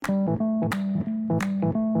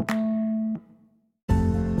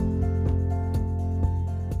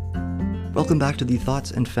Welcome back to the Thoughts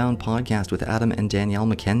and Found podcast with Adam and Danielle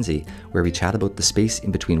McKenzie, where we chat about the space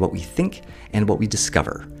in between what we think and what we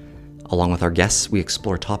discover. Along with our guests, we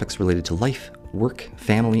explore topics related to life, work,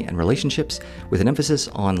 family, and relationships with an emphasis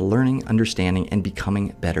on learning, understanding, and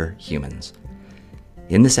becoming better humans.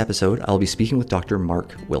 In this episode, I'll be speaking with Dr.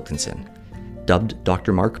 Mark Wilkinson. Dubbed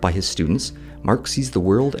Dr. Mark by his students, Mark sees the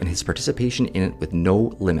world and his participation in it with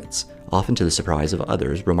no limits, often to the surprise of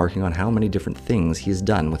others, remarking on how many different things he has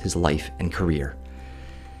done with his life and career.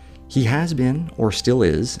 He has been, or still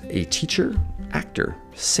is, a teacher, actor,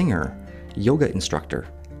 singer, yoga instructor,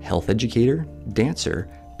 health educator, dancer,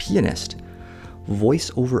 pianist,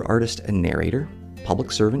 voice-over artist and narrator,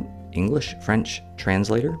 public servant, English, French,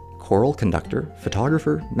 translator, choral conductor,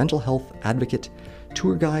 photographer, mental health advocate,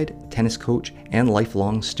 tour guide, tennis coach, and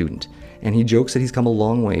lifelong student, and he jokes that he's come a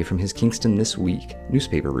long way from his Kingston This Week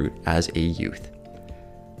newspaper route as a youth.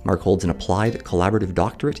 Mark holds an applied collaborative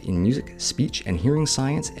doctorate in music, speech, and hearing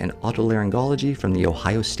science and otolaryngology from The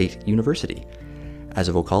Ohio State University. As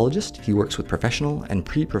a vocalogist, he works with professional and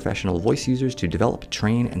pre-professional voice users to develop,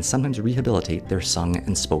 train, and sometimes rehabilitate their sung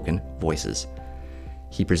and spoken voices.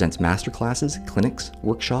 He presents masterclasses, clinics,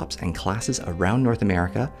 workshops, and classes around North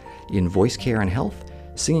America in voice care and health,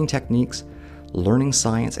 singing techniques, learning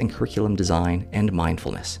science and curriculum design, and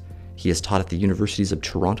mindfulness. He has taught at the Universities of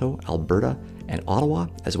Toronto, Alberta, and Ottawa,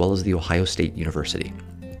 as well as The Ohio State University.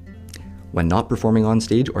 When not performing on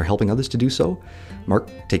stage or helping others to do so, Mark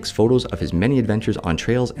takes photos of his many adventures on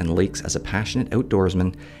trails and lakes as a passionate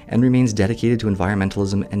outdoorsman and remains dedicated to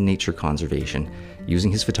environmentalism and nature conservation,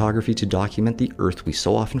 using his photography to document the earth we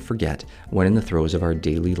so often forget when in the throes of our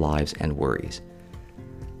daily lives and worries.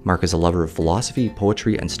 Mark is a lover of philosophy,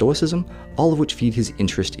 poetry, and stoicism, all of which feed his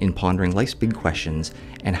interest in pondering life's big questions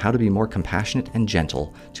and how to be more compassionate and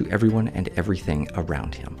gentle to everyone and everything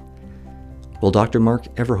around him. Will Dr. Mark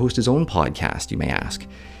ever host his own podcast, you may ask?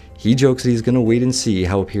 He jokes that he's going to wait and see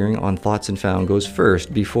how appearing on Thoughts and Found goes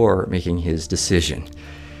first before making his decision.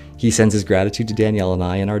 He sends his gratitude to Danielle and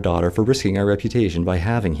I and our daughter for risking our reputation by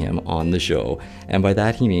having him on the show, and by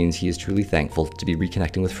that he means he is truly thankful to be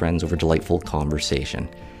reconnecting with friends over delightful conversation.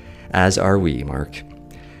 As are we, Mark.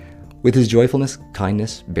 With his joyfulness,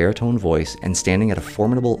 kindness, baritone voice, and standing at a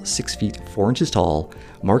formidable 6 feet 4 inches tall,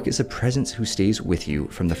 Mark is a presence who stays with you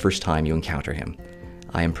from the first time you encounter him.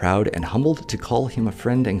 I am proud and humbled to call him a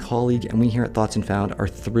friend and colleague, and we here at Thoughts and Found are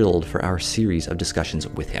thrilled for our series of discussions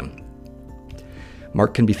with him.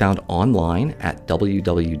 Mark can be found online at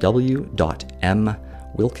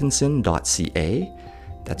www.mwilkinson.ca.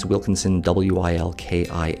 That's Wilkinson,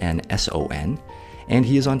 Wilkinson, and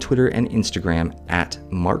he is on Twitter and Instagram at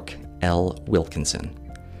Mark L. Wilkinson.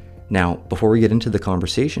 Now, before we get into the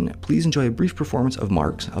conversation, please enjoy a brief performance of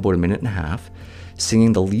Mark's, about a minute and a half,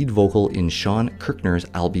 singing the lead vocal in Sean Kirkner's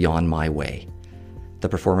I'll Be On My Way. The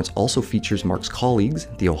performance also features Mark's colleagues,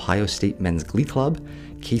 the Ohio State Men's Glee Club,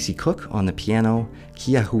 Casey Cook on the piano,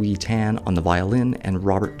 Kia Hui Tan on the violin, and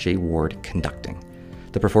Robert J. Ward conducting.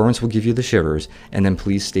 The performance will give you the shivers, and then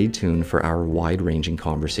please stay tuned for our wide-ranging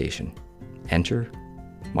conversation. Enter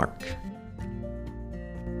Mark.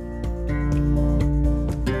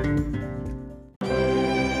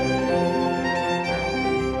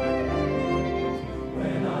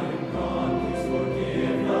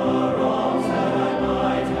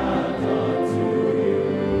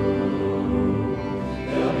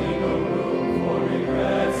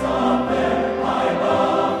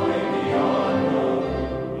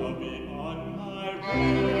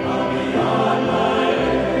 I'll be on my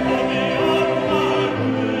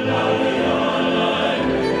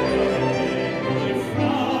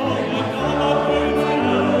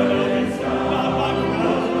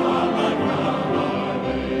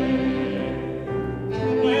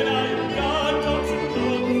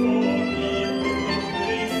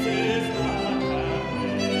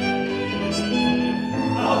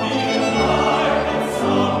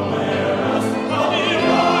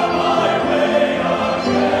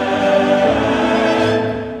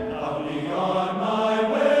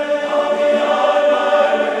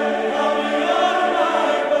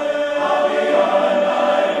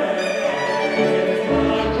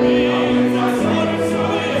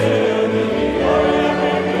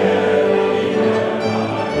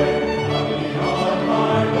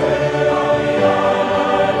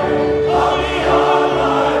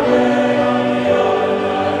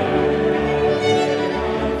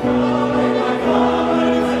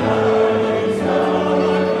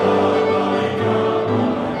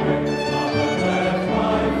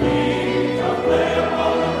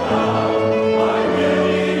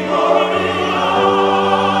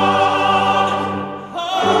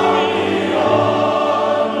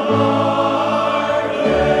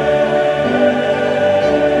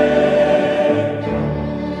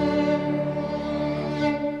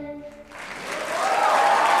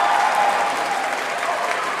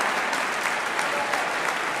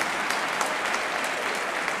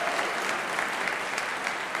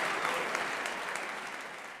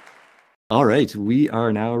right, we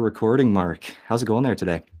are now recording, Mark. How's it going there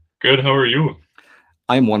today? Good. How are you?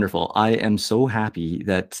 I'm wonderful. I am so happy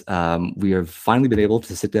that we have finally been able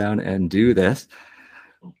to sit down and do this.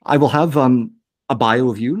 I will have a bio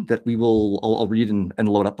of you that I'll read and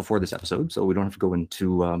load up before this episode, so we don't have to go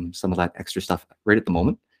into some of that extra stuff right at the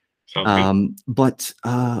moment. Sounds good. But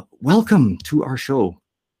welcome to our show.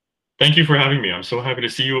 Thank you for having me. I'm so happy to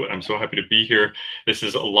see you. I'm so happy to be here. This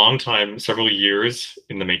is a long time, several years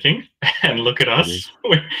in the making. And look at us.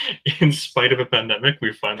 In spite of a pandemic,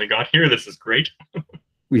 we finally got here. This is great.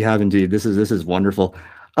 We have indeed. This is wonderful.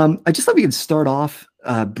 I just thought we could start off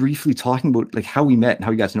briefly talking about like how we met and how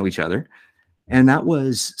we got to know each other. And that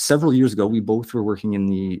was several years ago. We both were working in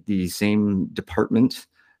the same department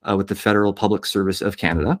with the Federal Public Service of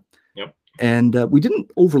Canada. Yep. And we didn't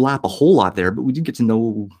overlap a whole lot there, but we did get to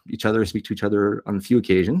know each other, speak to each other on a few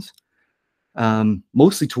occasions.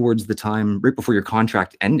 Mostly towards the time right before your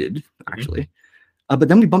contract ended, actually. But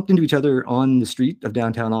then we bumped into each other on the street of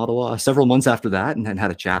downtown Ottawa several months after that and then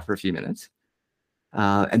had a chat for a few minutes.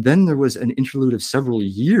 And then there was an interlude of several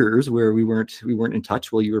years where we weren't in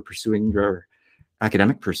touch while you were pursuing your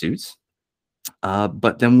academic pursuits.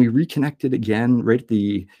 But then we reconnected again right at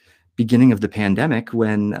the beginning of the pandemic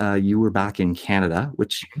when you were back in Canada,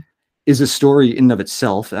 which is a story in and of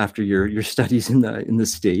itself after your studies in the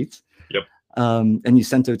States. Yep. And you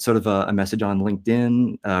sent out sort of a message on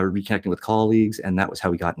LinkedIn, reconnecting with colleagues, and that was how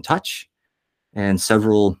we got in touch. And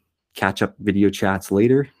several catch-up video chats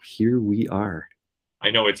later, here we are. I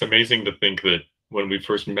know, it's amazing to think that when we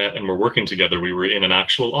first met and were working together, we were in an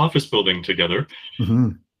actual office building together.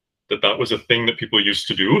 That was a thing that people used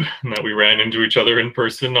to do, and that we ran into each other in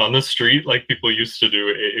person on the street like people used to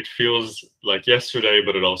do. It feels like yesterday,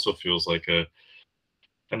 but it also feels like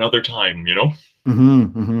another time, you know?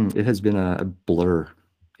 It has been a blur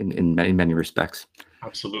in many respects.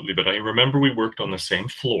 Absolutely. But I remember we worked on the same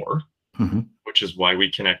floor, which is why we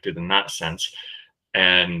connected in that sense.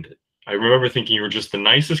 And I remember thinking you were just the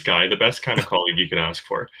nicest guy, the best kind of colleague you could ask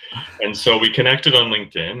for. And so we connected on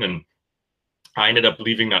LinkedIn, and I ended up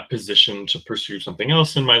leaving that position to pursue something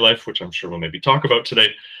else in my life, which I'm sure we'll maybe talk about today.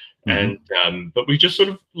 And but we just sort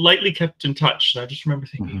of lightly kept in touch. And I just remember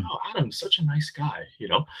thinking, oh, Adam's such a nice guy, you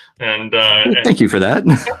know? And thank you for that.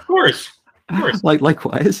 Of course.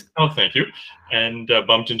 Likewise. Oh, thank you. And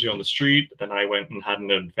bumped into you on the street. Then I went and had an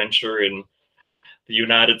adventure in the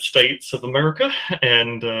United States of America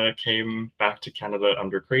and came back to Canada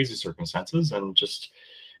under crazy circumstances and just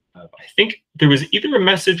I think there was either a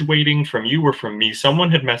message waiting from you or from me.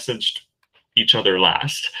 Someone had messaged each other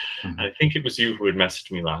last. I think it was you who had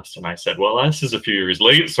messaged me last. And I said, well, this is a few years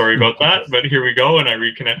late. Sorry about that. But here we go. And I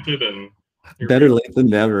reconnected. And better late than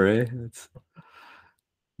never, eh?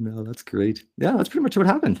 No, that's great. Yeah, that's pretty much what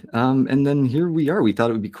happened. And then here we are. We thought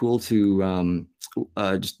it would be cool to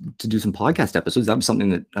just to do some podcast episodes. That was something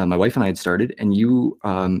that my wife and I had started. And you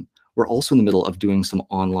were also in the middle of doing some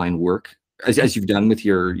online work, as you've done with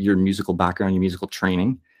your musical background, your musical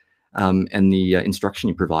training, and the instruction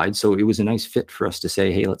you provide. So it was a nice fit for us to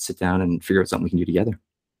say, hey, let's sit down and figure out something we can do together.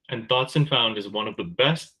 And Thoughts and Found is one of the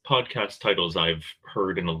best podcast titles I've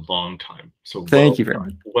heard in a long time. So thank you very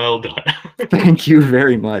much. Well done. Thank you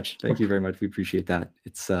very much. Thank you very much. We appreciate that.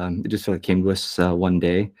 It's it just sort of came to us one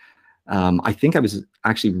day. I think I was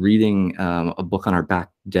actually reading a book on our back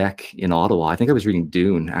deck in Ottawa. I think I was reading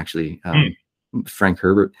Dune, actually, Frank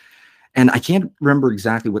Herbert. And I can't remember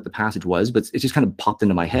exactly what the passage was, but it just kind of popped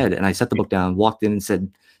into my head. And I set the book down, walked in and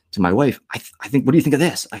said to my wife, I think, what do you think of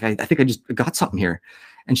this? Like, I think I just got something here.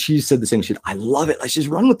 And she said the same. She said, I love it. Let's just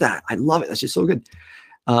run with that. I love it. That's just so good.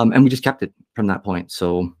 And we just kept it from that point.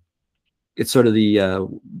 So it's sort of the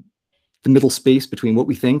middle space between what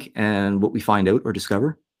we think and what we find out or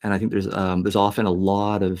discover. And I think there's often a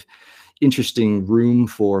lot of interesting room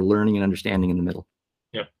for learning and understanding in the middle.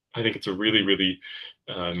 Yeah, I think it's a really, really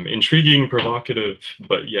intriguing, provocative,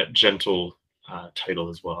 but yet gentle title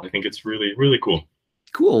as well. I think it's really, really cool.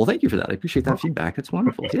 Cool. Well, thank you for that. I appreciate that feedback. That's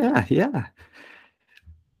wonderful. Yeah.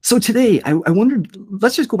 So today, I wondered,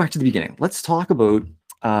 let's just go back to the beginning. Let's talk about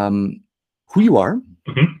who you are,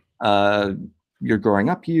 your growing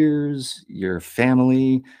up years, your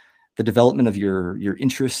family, the development of your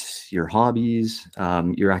interests, your hobbies,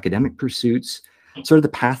 your academic pursuits, sort of the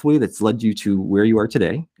pathway that's led you to where you are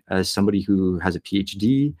today as somebody who has a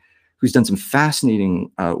PhD, who's done some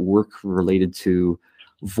fascinating work related to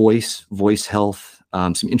voice health,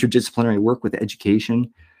 some interdisciplinary work with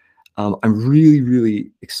education. I'm really,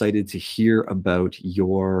 really excited to hear about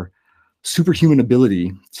your superhuman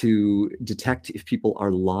ability to detect if people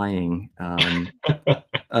are lying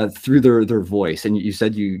through their voice. And you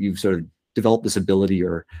said you've sort of developed this ability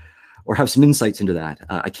or or have some insights into that.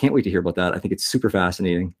 I can't wait to hear about that. I think it's super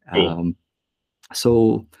fascinating. Cool.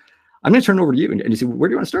 So I'm going to turn it over to you and see, where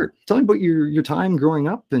do you want to start? Tell me about your time growing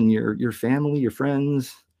up and your family, your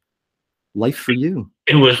friends, life for you.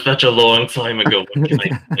 It was such a long time ago. What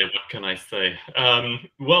can I say?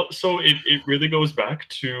 Well, so it really goes back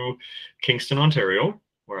to Kingston, Ontario,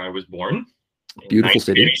 where I was born. Beautiful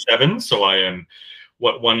city. 1987. So I am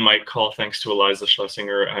what one might call, thanks to Eliza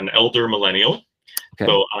Schlesinger, an elder millennial. Okay.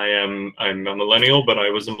 So I'm a millennial, but I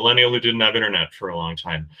was a millennial who didn't have internet for a long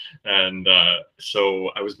time. And so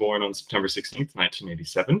I was born on September 16th,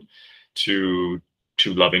 1987, to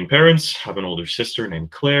two loving parents. Have an older sister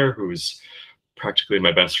named Claire, who's practically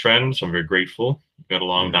my best friend. So I'm very grateful. We got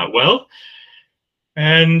along that well.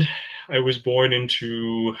 And I was born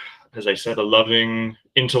into, as I said, a loving,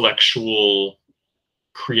 intellectual,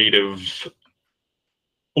 creative,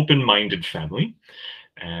 open-minded family.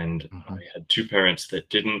 And I had two parents that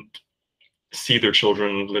didn't see their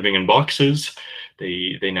children living in boxes.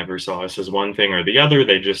 They never saw us as one thing or the other.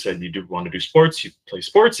 They just said, you do want to do sports, you play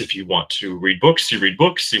sports. If you want to read books, you read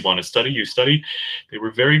books. You want to study, you study. They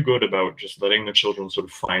were very good about just letting the children sort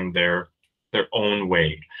of find their own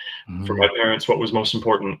way. For my parents, what was most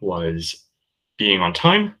important was being on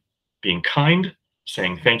time, being kind,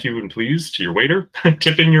 saying thank you and please to your waiter,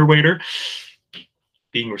 tipping your waiter,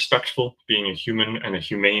 being respectful, being a human, and a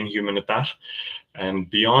humane human at that. And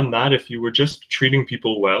beyond that, if you were just treating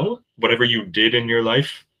people well, whatever you did in your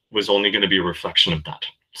life was only going to be a reflection of that.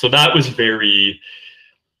 So that was very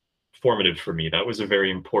formative for me. That was a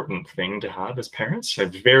very important thing to have as parents. I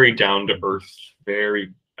have very down-to-earth,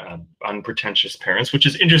 very unpretentious parents, which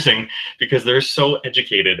is interesting because they're so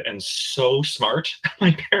educated and so smart.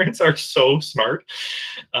 My parents are so smart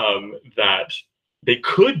that they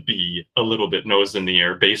could be a little bit nose in the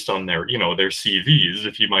air based on their, their CVs,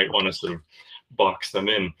 if you might want to sort of box them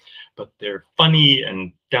in, but they're funny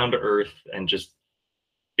and down to earth and just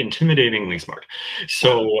intimidatingly smart.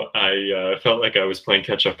 So I felt like I was playing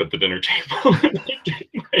catch up at the dinner table.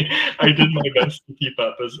 I did my best to keep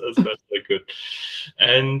up as best I could.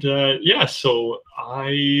 And yeah, so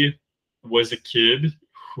I was a kid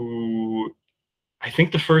who, I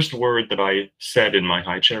think the first word that I said in my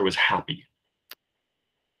high chair was happy.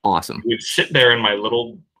 Awesome. I would sit there in my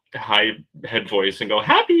little high head voice and go,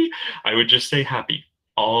 happy. I would just say happy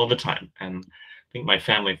all the time. And I think my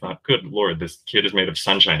family thought, good Lord, this kid is made of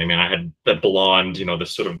sunshine. I mean, I had the blonde,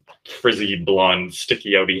 this sort of frizzy blonde,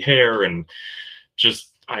 sticky outy hair. And just,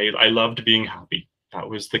 I loved being happy. That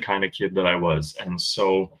was the kind of kid that I was. And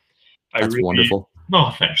so That's wonderful.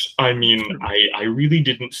 No, thanks. I mean, I really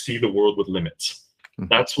didn't see the world with limits.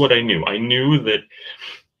 That's what I knew. I knew that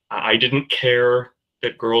I didn't care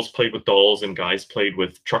that girls played with dolls and guys played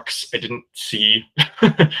with trucks. I didn't see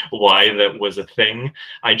why that was a thing.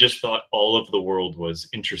 I just thought all of the world was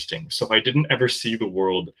interesting. So I didn't ever see the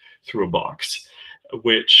world through a box,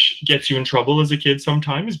 which gets you in trouble as a kid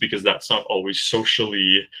sometimes because that's not always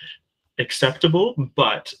socially acceptable,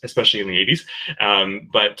 but especially in the 80s.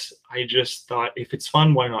 But I just thought, if it's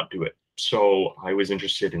fun, why not do it? So I was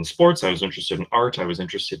interested in sports. I was interested in art. I was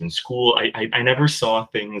interested in school. I never saw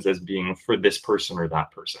things as being for this person or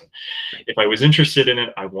that person. If I was interested in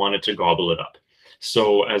it, I wanted to gobble it up.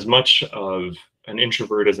 So as much of an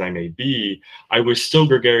introvert as I may be, I was still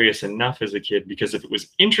gregarious enough as a kid because if it was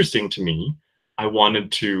interesting to me, I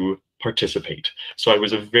wanted to participate. So I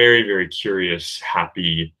was a very, very curious,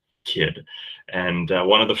 happy kid. And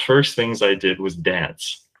one of the first things I did was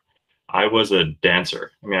dance. I was a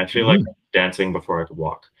dancer. I mean, I feel like dancing before I could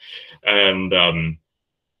walk. And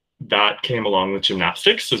that came along with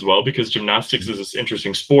gymnastics as well, because gymnastics is this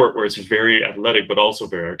interesting sport where it's very athletic, but also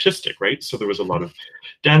very artistic, right? So there was a lot of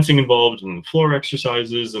dancing involved and floor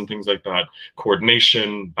exercises and things like that,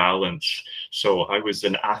 coordination, balance. So I was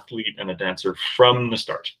an athlete and a dancer from the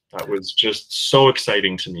start. That was just so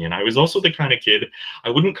exciting to me. And I was also the kind of kid,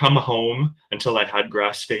 I wouldn't come home until I had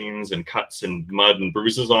grass stains and cuts and mud and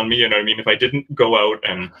bruises on me. You know what I mean? If I didn't go out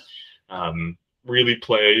and really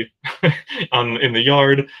play in the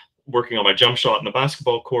yard, working on my jump shot in the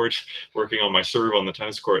basketball court, working on my serve on the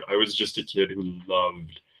tennis court, I was just a kid who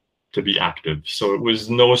loved to be active. So it was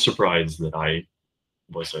no surprise that I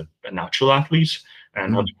was a natural athlete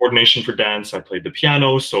and had the coordination for dance. I played the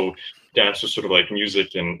piano, so dance was sort of like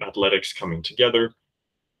music and athletics coming together.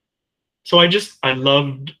 So I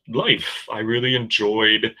loved life. I really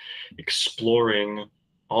enjoyed exploring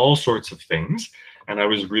all sorts of things. And I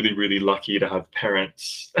was really, really lucky to have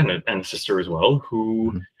parents and a sister as well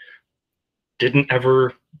who didn't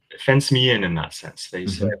ever fence me in that sense. They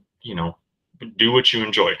said, you know, do what you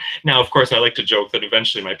enjoy. Now, of course, I like to joke that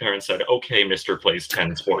eventually my parents said, okay, Mr. plays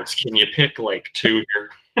 10 sports. Can you pick like 2 here?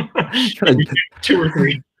 2 or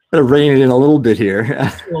 3. Rein it in a little bit here.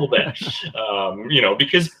 Just a little bit. You know,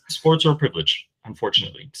 because sports are a privilege,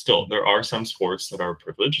 unfortunately. Still, there are some sports that are a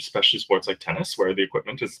privilege, especially sports like tennis, where the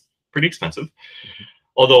equipment is pretty expensive.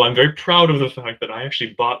 Although I'm very proud of the fact that I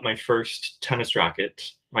actually bought my first tennis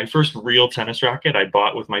racket. My first real tennis racket I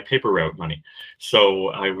bought with my paper route money.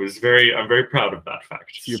 So I'm very proud of that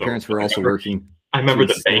fact. Your parents were also working. I remember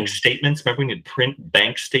the bank statements. Remember when you'd print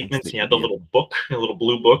bank statements? And you had the little book, a little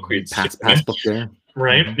blue book. We'd passbook there.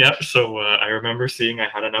 Right. Yeah. So I remember seeing I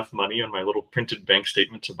had enough money on my little printed bank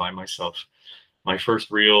statement to buy myself my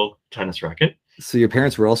first real tennis racket. So your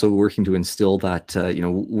parents were also working to instill that, you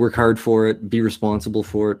know, work hard for it, be responsible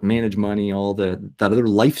for it, manage money, all that other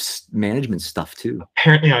life management stuff too.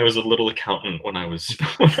 Apparently I was a little accountant when I was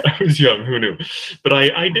young, who knew? But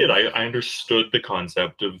I did. I understood the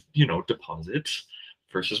concept of, you know, deposit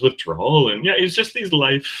versus withdrawal. And yeah, it's just these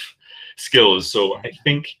life skills. So I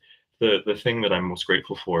think the thing that I'm most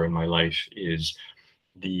grateful for in my life is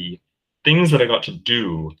the things that I got to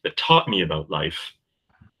do that taught me about life,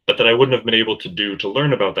 but that I wouldn't have been able to do to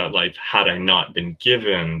learn about that life had I not been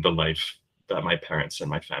given the life that my parents and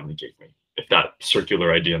my family gave me. If that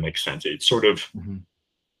circular idea makes sense, it's sort of,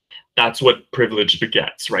 that's what privilege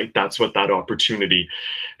begets, right? That's what that opportunity.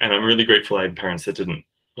 And I'm really grateful I had parents that didn't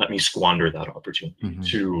let me squander that opportunity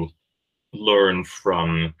to learn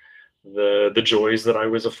from the joys that I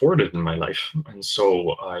was afforded in my life. And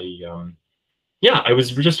so I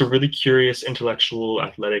was just a really curious, intellectual,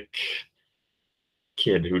 athletic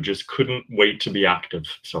kid who just couldn't wait to be active.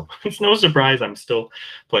 So it's no surprise I'm still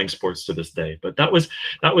playing sports to this day. But that was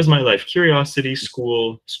my life: curiosity,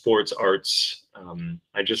 school, sports, arts. I'm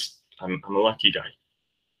a lucky guy.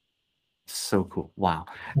 So cool. Wow.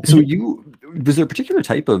 So was there a particular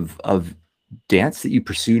type of dance that you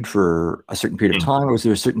pursued for a certain period of time, or was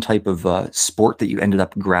there a certain type of sport that you ended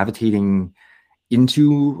up gravitating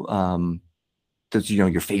into? Those, you know,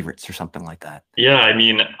 your favorites or something like that? Yeah, I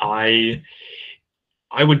mean, I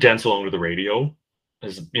would dance along to the radio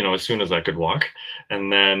as soon as I could walk.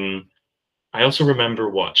 And then I also remember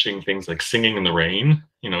watching things like Singing in the Rain,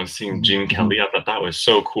 you know, seeing Gene Kelly. I thought that was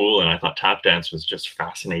so cool. And I thought tap dance was just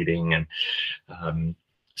fascinating. And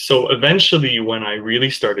so eventually when I really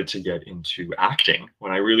started to get into acting,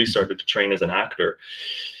 when I really started to train as an actor,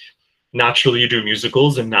 naturally you do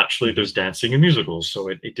musicals, and naturally there's dancing in musicals. So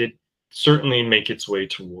it did certainly make its way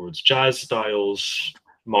towards jazz styles,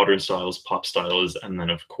 modern styles, pop styles, and then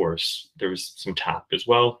of course there was some tap as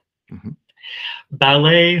well.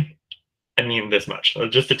 Ballet, I mean, this much,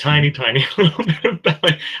 just a tiny little bit of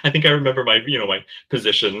ballet. I think I remember my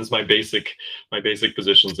positions, my basic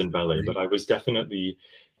positions in ballet, but I was definitely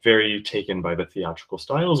very taken by the theatrical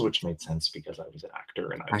styles, which made sense because I was an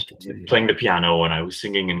actor and I was playing the piano and I was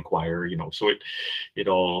singing in choir, you know, so it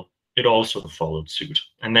all sort of followed suit.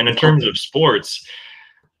 And then in terms of sports,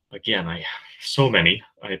 again, I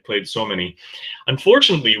played so many.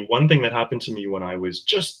 Unfortunately, one thing that happened to me when I was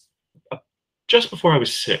just before I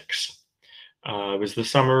was 6, it was the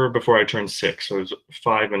summer before I turned 6. So it was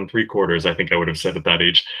 5 3/4, I think I would have said at that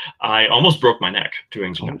age. I almost broke my neck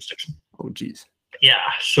doing gymnastics. Oh, geez.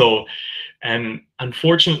 Yeah. So, and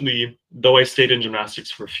unfortunately, though I stayed in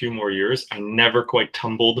gymnastics for a few more years, I never quite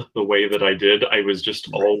tumbled the way that I did. I was just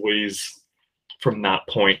always, from that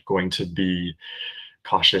point, going to be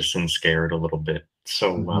cautious and scared a little bit.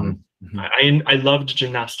 So I loved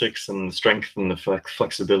gymnastics and the strength and the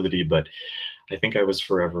flexibility, but I think I was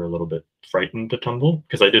forever a little bit frightened to tumble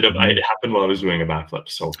because it happened while I was doing a backflip.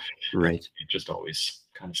 So it just always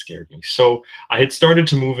kind of scared me. So I had started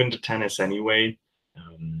to move into tennis anyway.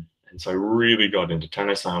 And so I really got into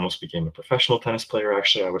tennis. I almost became a professional tennis player.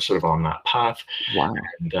 Actually, I was sort of on that path. Wow.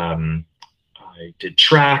 And I did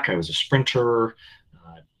track. I was a sprinter.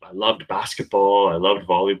 I loved basketball. I loved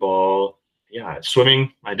volleyball. Yeah,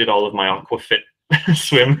 swimming. I did all of my aquafit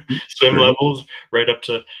swim levels right up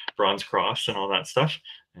to bronze cross and all that stuff.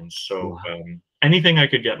 And so anything I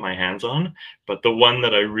could get my hands on. But the one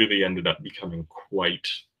that I really ended up becoming quite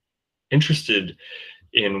interested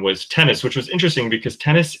in was tennis, which was interesting because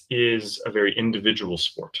tennis is a very individual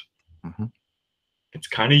sport. It's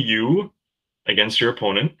kind of you against your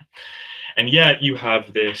opponent. And yet you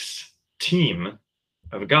have this team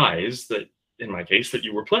of guys that, in my case, that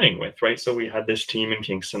you were playing with, right? So we had this team in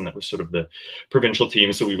Kingston that was sort of the provincial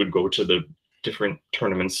team. So we would go to the different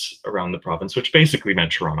tournaments around the province, which basically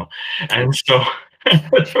meant Toronto. And so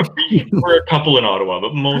we're a couple in Ottawa,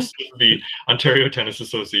 but most of the Ontario Tennis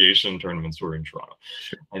Association tournaments were in Toronto.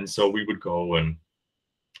 And so we would go and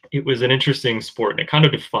it was an interesting sport, and it kind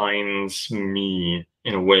of defines me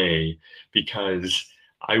in a way, because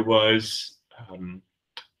I was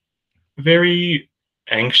very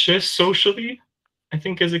anxious socially, I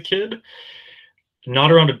think, as a kid.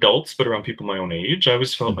 Not around adults, but around people my own age. I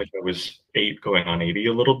always felt like I was 8 going on 80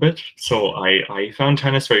 a little bit. So I found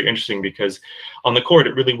tennis very interesting because on the court,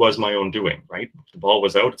 it really was my own doing, right? If the ball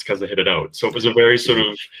was out, it's because I hit it out. So it was a very sort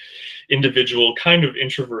of individual, kind of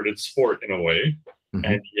introverted sport in a way.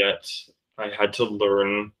 And yet I had to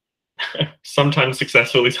learn, sometimes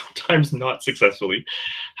successfully, sometimes not successfully,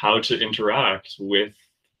 how to interact with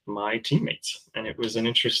my teammates. And it was an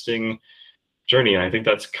interesting journey. And I think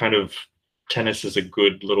that's kind of, tennis is a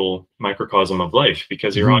good little microcosm of life,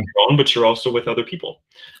 because you're on your own, but you're also with other people.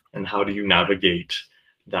 And how do you navigate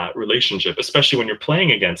that relationship, especially when you're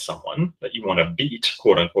playing against someone that you want to beat,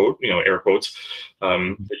 quote unquote, air quotes,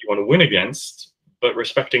 that you want to win against, but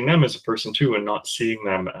respecting them as a person too, and not seeing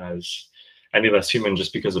them as any less human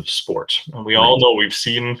just because of sport. And we all know, we've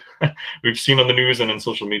seen on the news and in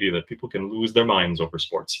social media that people can lose their minds over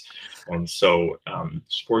sports. And so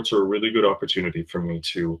sports are a really good opportunity for me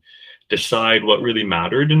to decide what really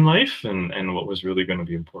mattered in life, and what was really going to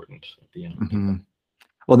be important at the end.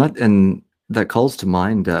 Well, that calls to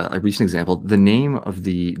mind a recent example. The name of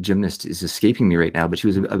the gymnast is escaping me right now, but she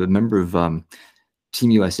was a member of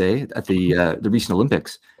Team USA at the recent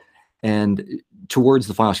Olympics. And towards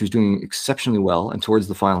the final, she was doing exceptionally well. And towards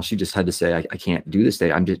the final, she just had to say, I can't do this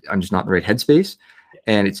day. I'm just not in the right headspace,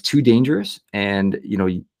 and it's too dangerous. And,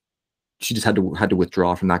 she just had to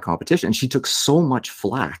withdraw from that competition. And she took so much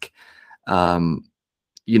flack, for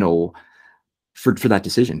that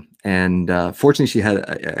decision. And fortunately, she had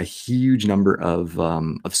a huge number of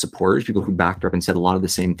supporters, people who backed her up and said a lot of the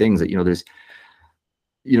same things, that, there's,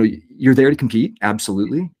 you're there to compete,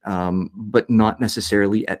 absolutely, but not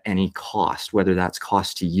necessarily at any cost, whether that's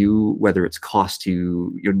cost to you, whether it's cost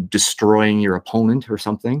to you're destroying your opponent or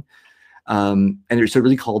something. And so it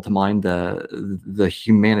really called to mind the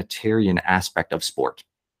humanitarian aspect of sport.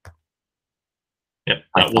 Yeah,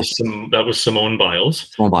 that was Simone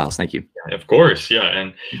Biles. Simone Biles, thank you. Yeah, of course, yeah.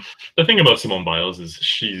 And the thing about Simone Biles is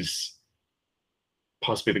she's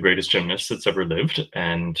possibly the greatest gymnast that's ever lived,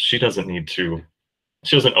 and she doesn't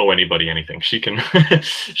owe anybody anything. She can,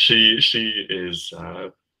 she is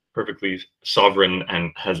perfectly sovereign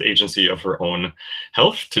and has agency of her own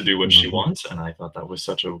health to do what she wants. And I thought that was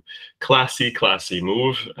such a classy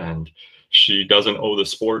move. And she doesn't owe the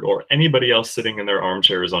sport or anybody else sitting in their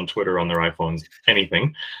armchairs on Twitter on their iPhones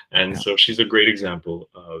anything. And so she's a great example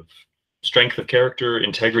of strength of character,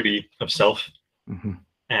 integrity of self,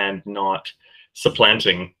 and not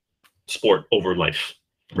supplanting sport over life.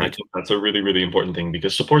 Right. That's a really, really important thing,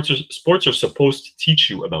 because sports are supposed to teach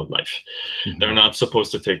you about life. They're not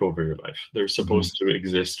supposed to take over your life. They're supposed to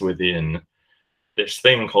exist within this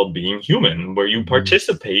thing called being human, where you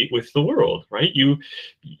participate with the world, right? You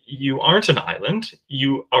aren't an island.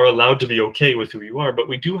 You are allowed to be okay with who you are, but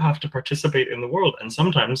we do have to participate in the world. And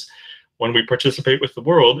sometimes when we participate with the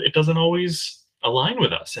world, it doesn't always align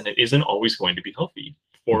with us, and it isn't always going to be healthy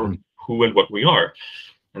for who and what we are.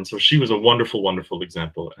 And so she was a wonderful, wonderful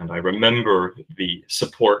example. And I remember the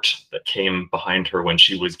support that came behind her when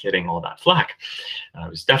she was getting all that flack. And I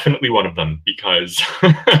was definitely one of them, because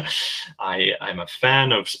I'm a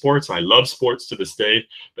fan of sports. I love sports to this day,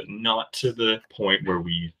 but not to the point where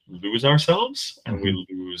we lose ourselves and we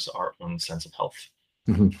lose our own sense of health.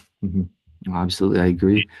 Absolutely, I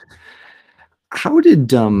agree. How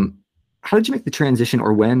did you make the transition,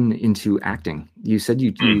 or when, into acting? You said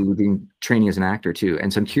you've been training as an actor too,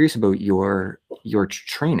 and so I'm curious about your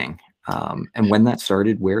training, and when that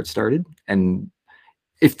started, where it started, and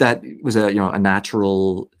if that was a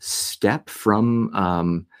natural step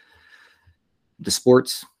from the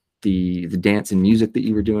sports, the dance and music that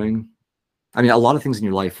you were doing. I mean, a lot of things in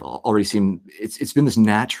your life already seem, it's been this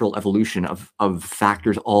natural evolution of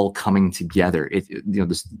factors all coming together.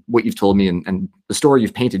 What you've told me and the story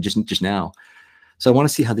you've painted just now. So I want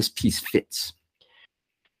to see how this piece fits.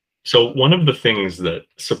 So one of the things that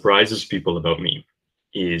surprises people about me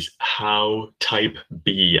is how type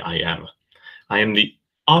B I am. I am the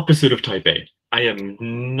opposite of type A. I am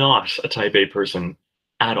not a type A person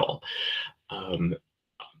at all.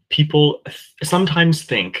 People sometimes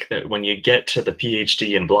think that when you get to the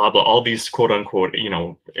PhD and blah, blah, all these quote unquote,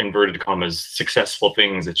 inverted commas, successful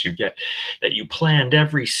things that you get, that you planned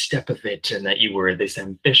every step of it and that you were this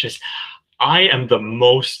ambitious. I am the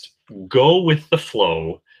most go with the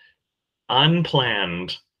flow,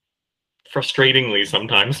 unplanned, frustratingly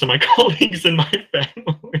sometimes to my colleagues and my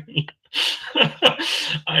family.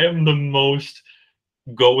 I am the most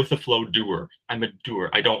go with the flow doer. I'm a doer.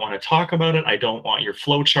 I don't want to talk about it. I don't want your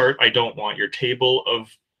flow chart. I don't want your table of,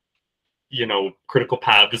 critical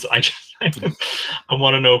paths. I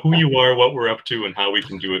want to know who you are, what we're up to, and how we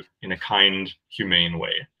can do it in a kind, humane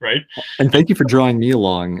way, right? And thank you for drawing me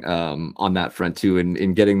along on that front too,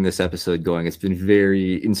 in getting this episode going. It's been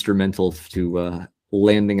very instrumental to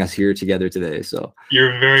landing us here together today. So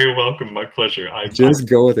you're very welcome. My pleasure. Just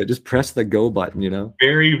go with it. Just press the go button.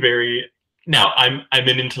 Very, very. Now I'm an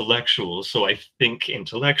intellectual, so I think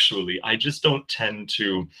intellectually. I just don't tend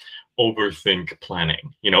to overthink planning.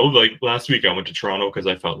 Like last week I went to Toronto because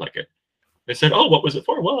I felt like it. They said, "Oh, what was it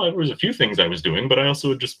for?" Well, there was a few things I was doing, but I also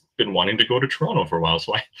had just been wanting to go to Toronto for a while.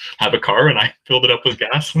 So I have a car and I filled it up with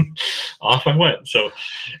gas and off I went. So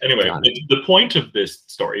anyway, the point of this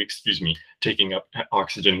story, excuse me, taking up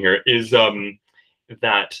oxygen here, is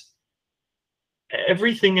that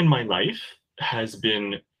everything in my life has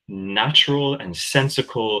been natural and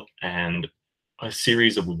sensical and a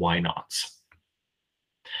series of why nots.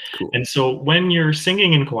 Cool. And so when you're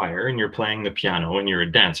singing in choir and you're playing the piano and you're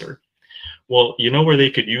a dancer, well, you know where they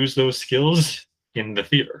could use those skills? In the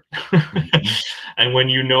theater. And when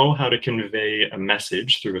you know how to convey a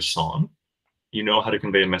message through a song, you know how to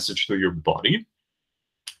convey a message through your body,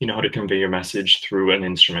 you know how to convey your message through an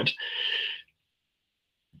instrument.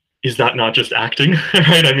 Is that not just acting,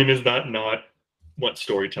 right? I mean, is that not what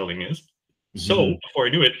storytelling is? So before I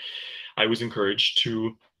knew it, I was encouraged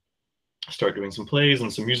to start doing some plays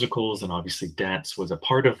and some musicals, and obviously dance was a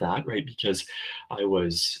part of that, right? Because I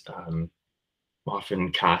was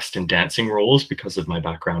often cast in dancing roles because of my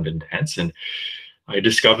background in dance, and I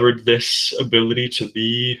discovered this ability to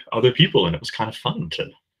be other people, and it was kind of fun to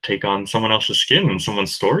take on someone else's skin and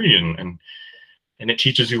someone's story, and it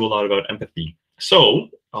teaches you a lot about empathy. So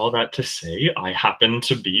all that to say, I happen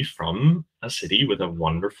to be from a city with a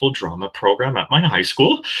wonderful drama program at my high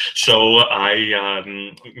school. So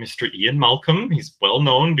Mr. Ian Malcolm, he's well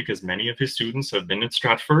known because many of his students have been at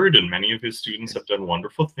Stratford and many of his students have done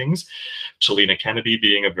wonderful things. Chelina Kennedy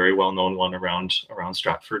being a very well-known one around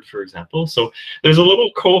Stratford, for example. So there's a little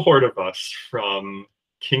cohort of us from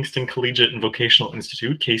Kingston Collegiate and Vocational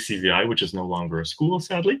Institute, KCVI, which is no longer a school,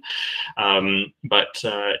 sadly.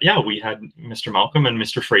 Yeah, we had Mr. Malcolm and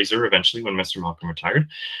Mr. Fraser eventually when Mr. Malcolm retired,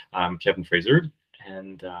 Kevin Fraser.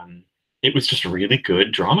 And it was just really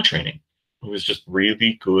good drama training. It was just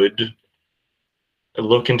really good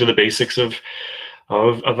look into the basics of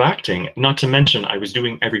acting. Not to mention, I was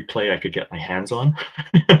doing every play I could get my hands on.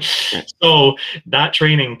 So that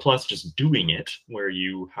training plus just doing it, where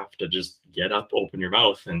you have to just get up, open your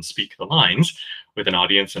mouth, and speak the lines with an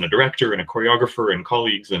audience and a director and a choreographer and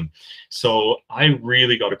colleagues. And so I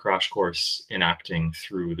really got a crash course in acting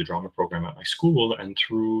through the drama program at my school and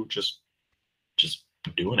through just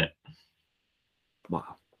doing it.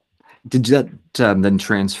 Wow. Did that then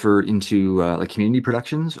transfer into like community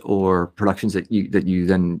productions or productions that you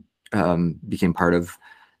then became part of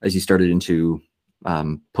as you started into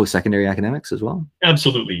post-secondary academics as well?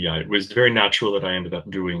 Absolutely, yeah. It was very natural that I ended up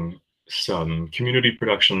doing some community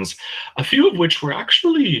productions, a few of which were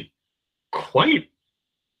actually quite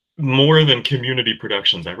more than community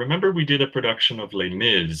productions. I remember we did a production of Les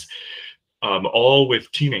Mis, all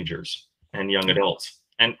with teenagers and young adults.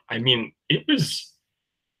 And I mean, it was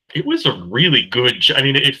a really good, I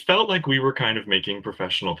mean, it felt like we were kind of making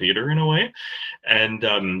professional theater in a way.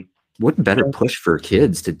 And what better push for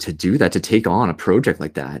kids to do that, to take on a project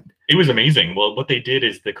like that? It was amazing. Well, what they did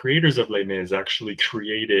is the creators of Les Mis actually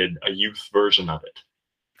created a youth version of it.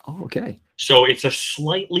 Oh, okay. So it's a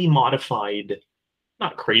slightly modified,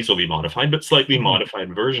 not crazily modified, but slightly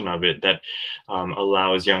modified version of it that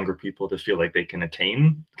allows younger people to feel like they can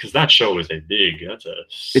attain, because that show is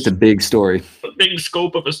it's a big story, a big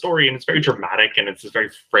scope of a story, and it's very dramatic, and it's a very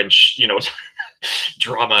French,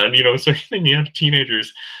 drama, and so you have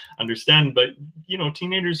teenagers understand, but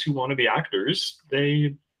teenagers who want to be actors,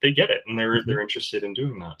 they get it, and they're interested in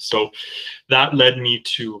doing that. So that led me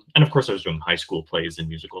to, and of course I was doing high school plays and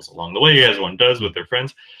musicals along the way, as one does with their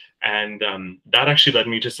friends. And that actually led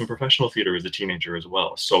me to some professional theater as a teenager as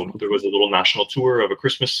well. So there was a little national tour of A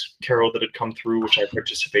Christmas Carol that had come through, which I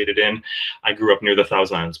participated in. I grew up near the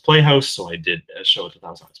Thousand Islands Playhouse, so I did a show at the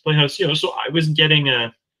Thousand Islands Playhouse. So I was getting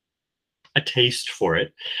a taste for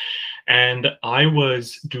it. And I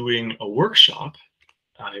was doing a workshop.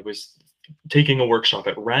 I was taking a workshop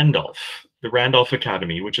at Randolph, the Randolph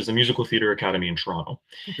Academy, which is a musical theater academy in Toronto.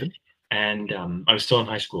 Okay. And I was still in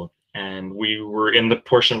high school. And we were in the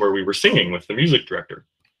portion where we were singing with the music director.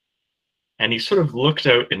 And he sort of looked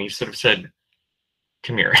out and he sort of said,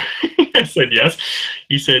 "Come here." I said, "Yes."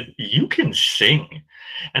 He said, "You can sing."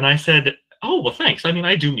 And I said, oh, well, thanks. I mean,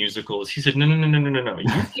 I do musicals. He said, no, no, no, no, no, no, no.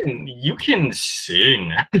 You can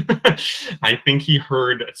sing. I think he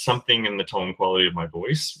heard something in the tone quality of my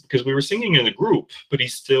voice because we were singing in a group, but he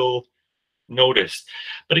still noticed.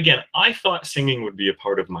 But again, I thought singing would be a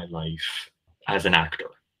part of my life as an actor,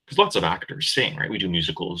 because lots of actors sing, right? We do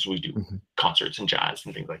musicals, we do concerts and jazz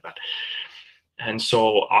and things like that. And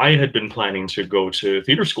so I had been planning to go to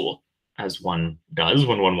theater school, as one does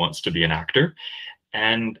when one wants to be an actor.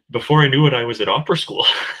 And before I knew it, I was at opera school.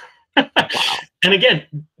 Wow. And again,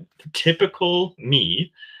 typical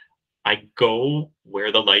me, I go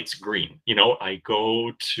where the light's green. You know, I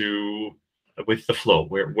go to with the flow,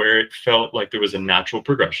 where it felt like there was a natural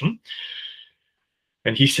progression.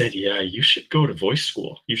 And he said, yeah, you should go to voice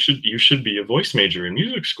school. You should be a voice major in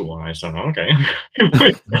music school. And I said, okay.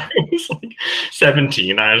 I was like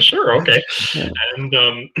 17. I was sure, okay. Yeah.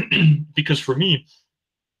 And because for me,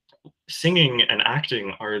 singing and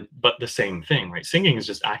acting are but the same thing, right? Singing is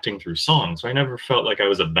just acting through songs. So I never felt like I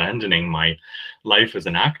was abandoning my life as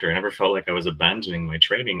an actor. I never felt like I was abandoning my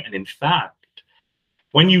training. And in fact,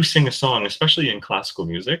 when you sing a song, especially in classical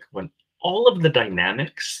music, when all of the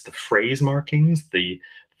dynamics, the phrase markings, the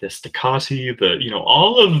staccati,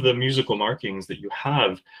 all of the musical markings that you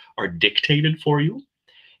have are dictated for you,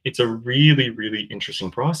 it's a really, really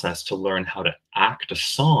interesting process to learn how to act a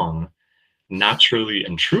song naturally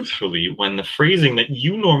and truthfully when the phrasing that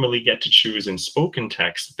you normally get to choose in spoken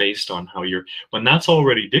text based on when that's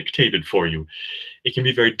already dictated for you, it can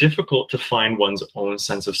be very difficult to find one's own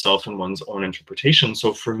sense of self and one's own interpretation.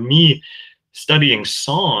 So for me, studying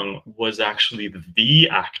song was actually the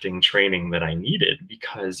acting training that I needed,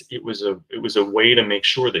 because it was a way to make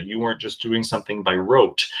sure that you weren't just doing something by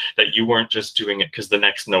rote, that you weren't just doing it because the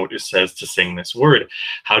next note says to sing this word.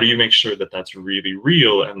 How do you make sure that that's really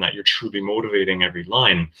real and that you're truly motivating every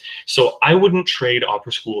line? So I wouldn't trade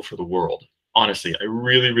opera school for the world. Honestly, I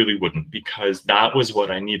really, really wouldn't, because that was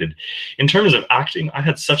what I needed. In terms of acting, I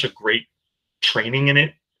had such a great training in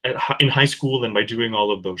it in high school and by doing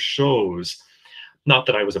all of those shows. Not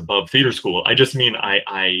that I was above theater school. I just mean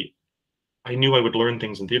I knew I would learn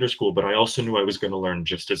things in theater school, but I also knew I was going to learn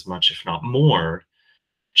just as much, if not more,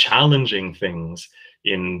 challenging things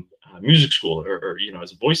in music school or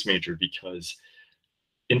as a voice major, because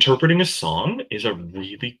interpreting a song is a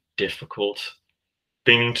really difficult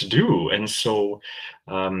thing to do. And so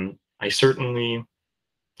I certainly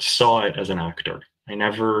saw it as an actor. I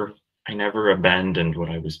never abandoned what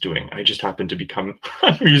I was doing. I just happened to become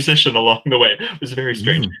a musician along the way. It was very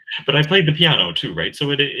strange. But I played the piano too, right? So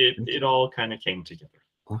it all kind of came together.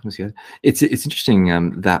 Oh, that's good. It's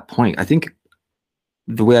interesting, that point. I think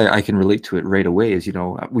the way I can relate to it right away is,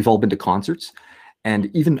 we've all been to concerts, and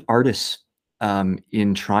even artists,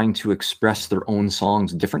 in trying to express their own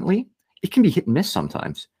songs differently, it can be hit and miss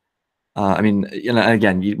sometimes. I mean,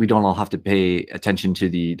 again, we don't all have to pay attention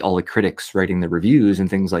to all the critics writing the reviews and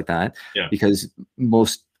things like that, because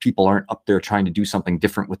most people aren't up there trying to do something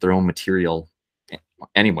different with their own material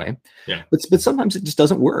anyway. Yeah. But sometimes it just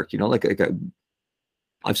doesn't work.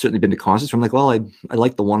 I've certainly been to concerts where I'm like, well, I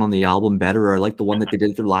like the one on the album better, or I like the one that they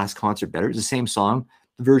did at their last concert better. It's the same song.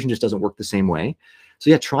 The version just doesn't work the same way. So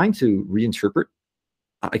yeah, trying to reinterpret,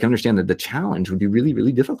 I can understand that the challenge would be really,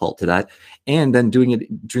 really difficult to that. And then doing it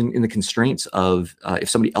in the constraints of if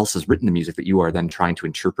somebody else has written the music that you are then trying to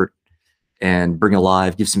interpret and bring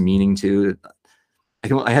alive, give some meaning to.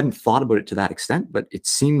 I hadn't thought about it to that extent, but it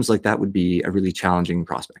seems like that would be a really challenging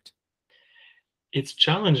prospect. It's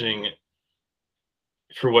challenging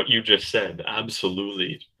for what you just said,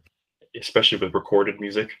 absolutely, especially with recorded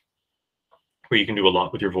music, where you can do a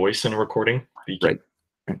lot with your voice in a recording. Right.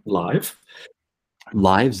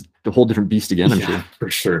 Live's a whole different beast again, I'm sure. For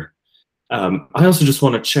sure. I also just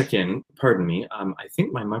want to check in. Pardon me. I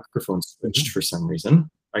think my microphone switched for some reason.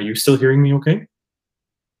 Are you still hearing me okay?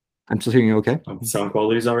 I'm still hearing you okay. Sound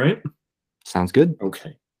quality is all right? Sounds good.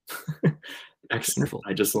 Okay. Excellent.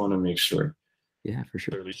 I just want to make sure. Yeah, for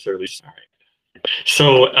sure. Surely. All right.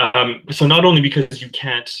 So not only because you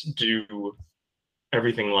can't do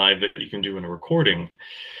everything live that you can do in a recording,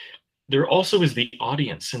 there also is the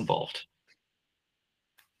audience involved.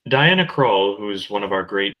 Diana Krall, who's one of our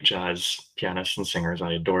great jazz pianists and singers,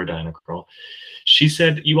 I adore Diana Krall, she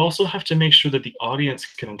said, you also have to make sure that the audience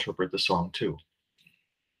can interpret the song too.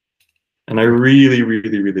 And I really,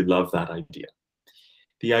 really, really love that idea.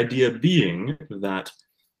 The idea being that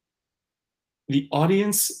the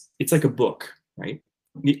audience, it's like a book, right?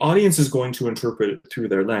 The audience is going to interpret it through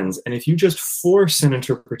their lens. And if you just force an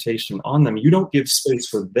interpretation on them, you don't give space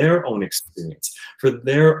for their own experience, for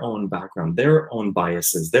their own background, their own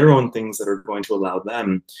biases, their own things that are going to allow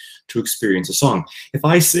them to experience a song. If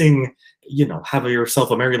I sing you know, Have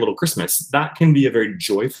Yourself a Merry Little Christmas, that can be a very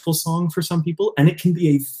joyful song for some people, and it can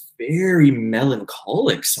be a very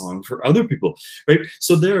melancholic song for other people, right?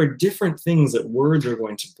 So there are different things that words are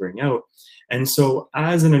going to bring out. And so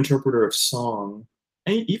as an interpreter of song,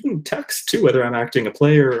 and even text too, whether I'm acting a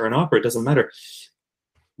play or an opera, it doesn't matter,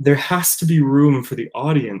 there has to be room for the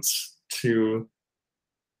audience to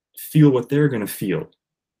feel what they're going to feel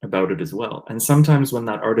about it as well. And sometimes when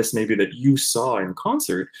that artist maybe that you saw in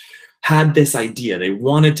concert had this idea, they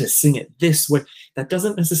wanted to sing it this way, that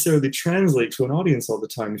doesn't necessarily translate to an audience all the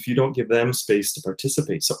time if you don't give them space to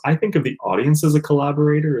participate. So I think of the audience as a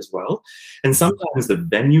collaborator as well. And sometimes the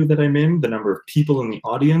venue that I'm in, the number of people in the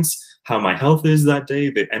audience, how my health is that day,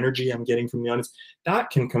 the energy I'm getting from the audience, that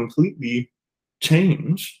can completely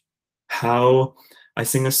change how I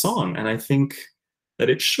sing a song. And I think that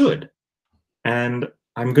it should. And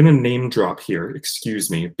I'm going to name drop here,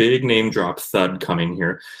 excuse me, big name drop thud coming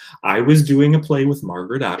here. I was doing a play with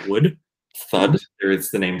Margaret Atwood, thud,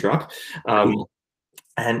 there's the name drop. Cool.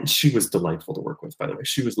 And she was delightful to work with, by the way.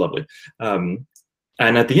 She was lovely. And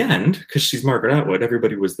at the end, because she's Margaret Atwood,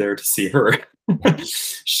 everybody was there to see her.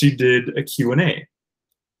 She did a Q&A.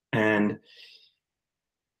 And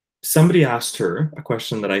somebody asked her a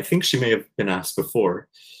question that I think she may have been asked before.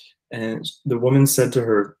 And the woman said to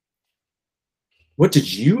her, "What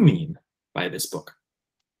did you mean by this book?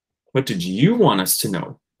 What did you want us to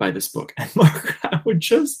know by this book?" And Margaret Atwood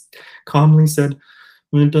just calmly said,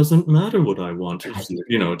 "Well, it doesn't matter what I wanted,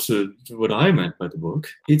 you know, to what I meant by the book.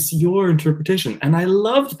 It's your interpretation." And I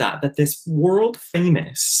loved that this world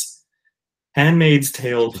famous Handmaid's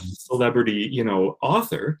Tale celebrity, you know,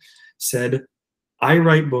 author said, "I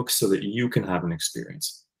write books so that you can have an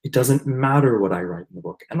experience. It doesn't matter what I write in the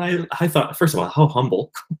book." And I thought, first of all, how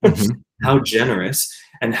humble, how generous,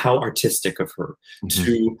 and how artistic of her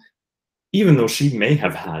to, even though she may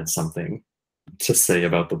have had something to say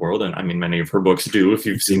about the world, and I mean, many of her books do, if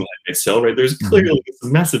you've seen Handmaid's Tale, right? There's clearly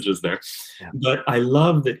some messages there. Yeah. But I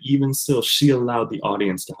love that even still, she allowed the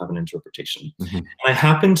audience to have an interpretation. And I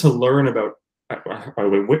happened to learn about, I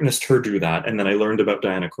witnessed her do that, and then I learned about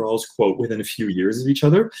Diana Krall's quote within a few years of each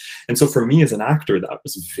other. And so for me as an actor, that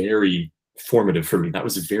was very formative for me. That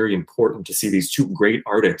was very important to see these two great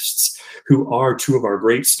artists who are two of our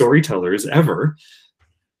great storytellers ever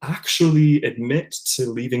actually admit to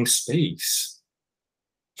leaving space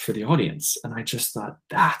for the audience. And I just thought,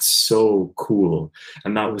 that's so cool.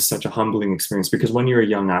 And that was such a humbling experience, because when you're a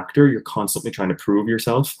young actor, you're constantly trying to prove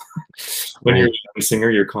yourself. When you're a young singer,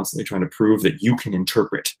 you're constantly trying to prove that you can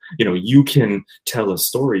interpret, you know, you can tell a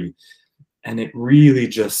story. And it really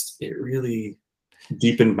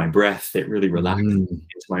deepened my breath. It really relaxed me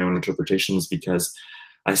into my own interpretations, because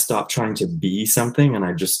I stopped trying to be something and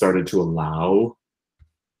I just started to allow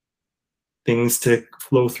things to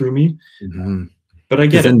flow through me. But I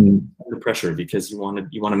get it under pressure, because you want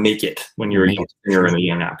to make it when you're a young singer and a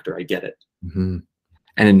young actor. I get it.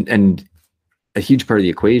 And a huge part of the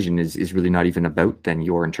equation is really not even about then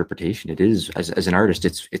your interpretation. It is, as an artist,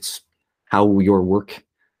 it's how your work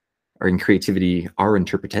or in creativity are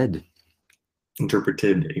interpreted.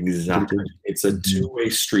 Exactly. It's a two-way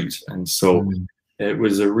street. And so it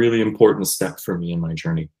was a really important step for me in my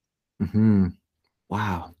journey.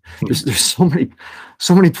 Wow. There's so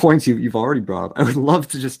many points you've already brought up. I would love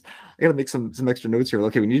to I gotta make some extra notes here.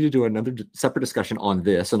 Okay, we need to do another separate discussion on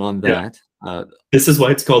this and on that. This is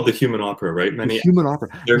why it's called the human opera, right? Human opera.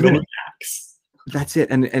 There are many acts. That's it.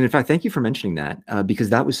 And in fact, thank you for mentioning that, because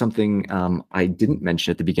that was something I didn't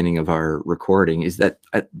mention at the beginning of our recording, is that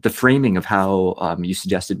the framing of how you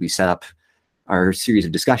suggested we set up our series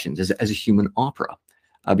of discussions as a human opera,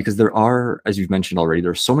 because there are, as you've mentioned already,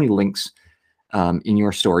 there are so many links in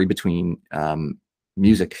your story between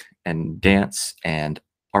music and dance and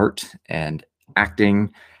art and acting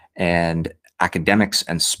and academics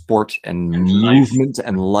and sport and movement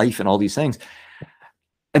and life and all these things.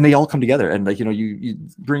 And they all come together, and like, you know, you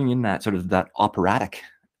bring in that sort of that operatic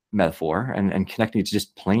metaphor and connecting it to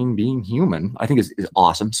just plain being human, I think is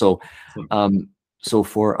awesome. So so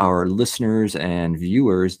for our listeners and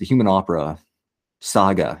viewers, the human opera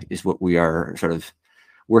saga is what we are sort of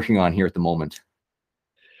working on here at the moment.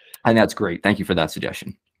 And that's great. Thank you for that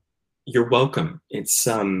suggestion. You're welcome. It's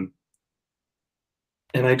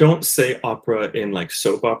and I don't say opera in like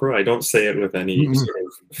soap opera. I don't say it with any sort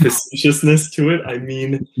of facetiousness to it. I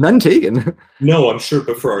mean, none taken. No, I'm sure,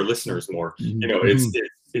 but for our listeners more, you know,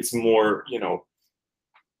 it's more, you know,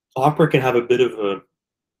 opera can have a bit of a,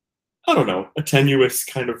 I don't know, a tenuous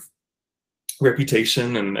kind of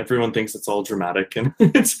reputation, and everyone thinks it's all dramatic and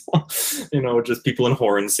it's all, just people in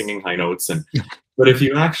horns singing high notes. But if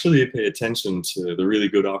you actually pay attention to the really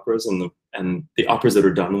good operas and the operas that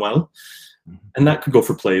are done well, and that could go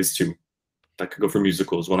for plays too, that could go for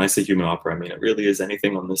musicals. When I say human opera, I mean it really is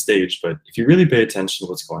anything on the stage. But if you really pay attention to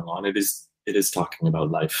what's going on, it is talking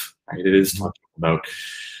about life, right? It is talking about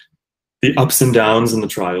the ups and downs and the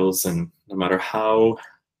trials, and no matter how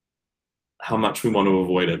much we want to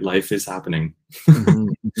avoid it, life is happening.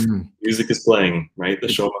 Music is playing, right? The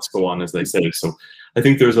show must go on, as they say. So I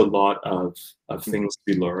think there's a lot of things to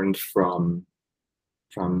be learned from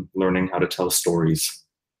learning how to tell stories.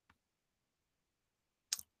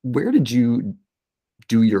 Where did you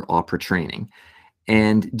do your opera training?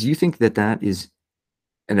 And do you think that is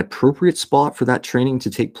an appropriate spot for that training to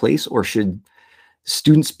take place, or should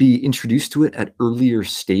students be introduced to it at earlier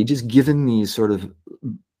stages, given these sort of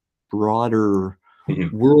broader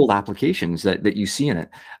world applications that you see in it?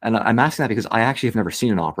 And I'm asking that because I actually have never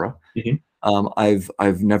seen an opera.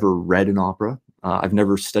 I've never read an opera. I've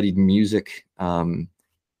never studied music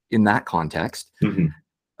in that context.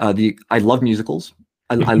 I love musicals.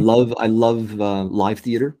 I love live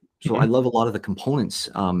theater. So I love a lot of the components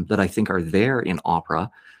that I think are there in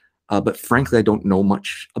opera, but frankly, I don't know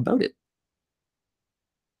much about it.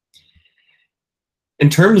 In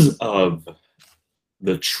terms of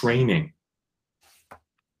the training,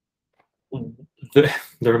 there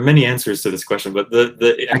are many answers to this question, but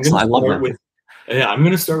I'm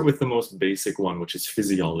going to start with the most basic one, which is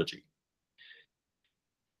physiology.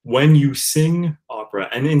 When you sing opera,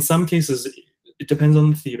 and in some cases, it depends on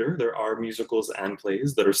the theater. There are musicals and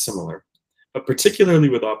plays that are similar, but particularly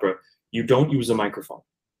with opera, you don't use a microphone.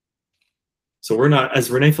 So we're not,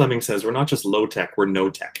 as Renee Fleming says, we're not just low tech, we're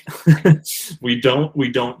no tech. we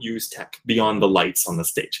don't use tech beyond the lights on the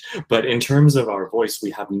stage. But in terms of our voice,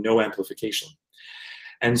 we have no amplification.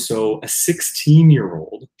 And so a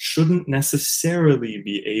 16-year-old shouldn't necessarily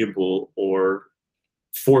be able or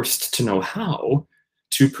forced to know how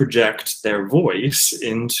to project their voice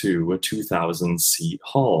into a 2,000-seat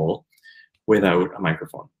hall without a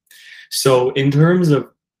microphone. So in terms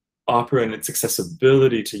of opera and its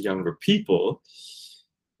accessibility to younger people,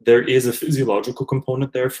 there is a physiological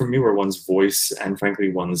component there for me where one's voice and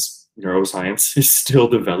frankly one's neuroscience is still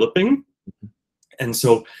developing. And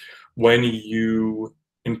so when you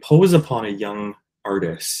impose upon a young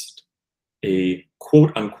artist a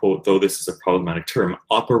quote unquote, though this is a problematic term,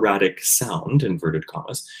 operatic sound, inverted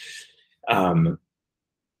commas,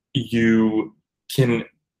 you can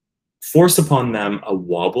force upon them a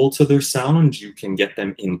wobble to their sound. You can get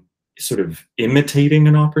them in sort of imitating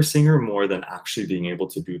an opera singer more than actually being able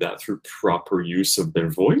to do that through proper use of their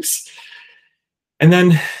voice. And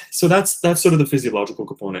then, so that's sort of the physiological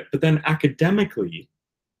component. But then academically,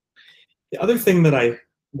 the other thing that I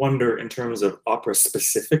wonder in terms of opera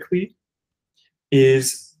specifically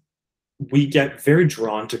is we get very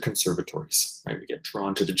drawn to conservatories, right? We get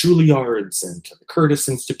drawn to the Juilliards and to the Curtis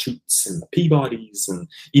Institutes and the Peabodys, and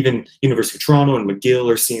even University of Toronto and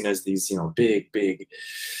McGill are seen as these, big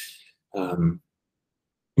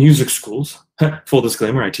music schools. Full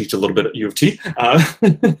disclaimer, I teach a little bit at U of T.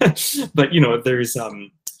 But,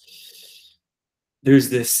 there's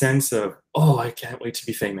this sense of, oh, I can't wait to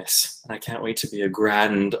be famous, and I can't wait to be a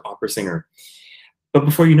grand opera singer. But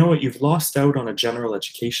before you know it, you've lost out on a general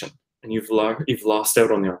education, and you've lost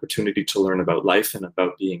out on the opportunity to learn about life and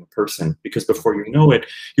about being a person, because before you know it,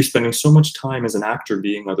 you're spending so much time as an actor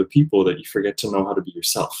being other people that you forget to know how to be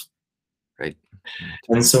yourself. Right.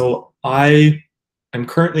 And so I am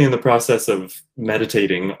currently in the process of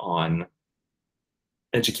meditating on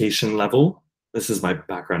education level. This is my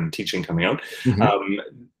background in teaching coming out.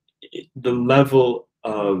 The level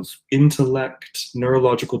of intellect,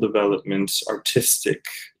 neurological development, artistic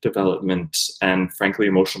development, and frankly,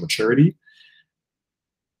 emotional maturity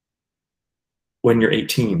when you're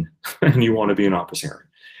 18 and you want to be an opera singer.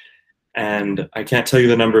 And I can't tell you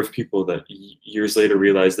the number of people that years later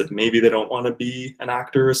realize that maybe they don't want to be an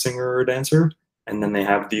actor, a singer, or a dancer. And then they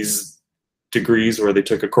have these degrees where they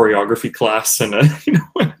took a choreography class and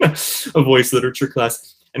a voice literature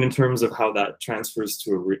class. And in terms of how that transfers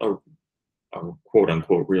to a quote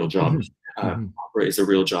unquote real job, opera is a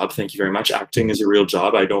real job. Thank you very much. Acting is a real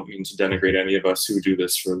job. I don't mean to denigrate any of us who do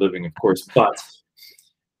this for a living, of course, but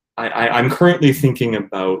I'm currently thinking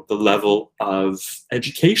about the level of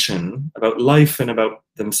education about life and about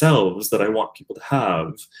themselves that I want people to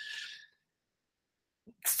have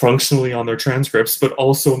functionally on their transcripts, but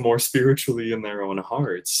also more spiritually in their own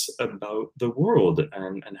hearts about the world,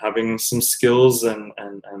 and having some skills and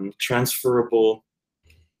transferable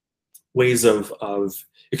ways of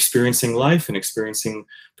experiencing life and experiencing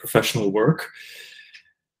professional work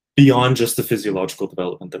beyond just the physiological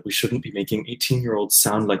development, that we shouldn't be making 18-year-olds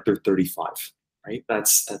sound like they're 35. Right?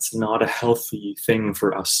 That's not a healthy thing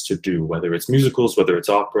for us to do, whether it's musicals, whether it's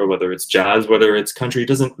opera, whether it's jazz, whether it's country, it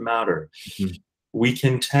doesn't matter. Mm-hmm. We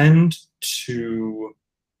can tend to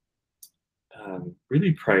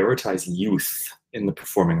really prioritize youth in the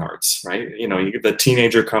performing arts, right? You know, the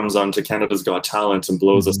teenager comes onto Canada's Got Talent and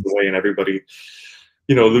blows us away, and everybody,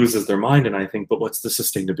 you know, loses their mind. And I think, but what's the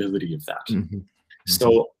sustainability of that? Mm-hmm.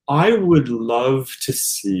 So I would love to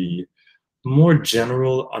see more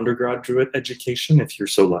general undergraduate education, if you're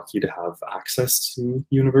so lucky to have access to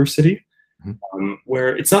university,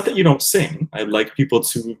 where it's not that you don't sing. I'd like people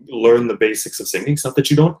to learn the basics of singing. It's not that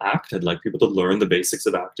you don't act. I'd like people to learn the basics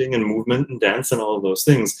of acting and movement and dance and all of those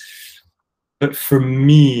things. But for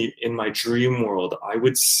me, in my dream world, I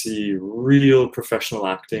would see real professional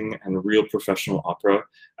acting and real professional opera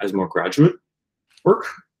as more graduate work.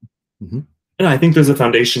 Mm-hmm. And I think there's a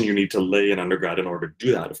foundation you need to lay in undergrad in order to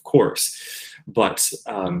do that, of course. But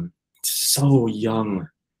so young.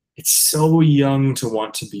 It's so young to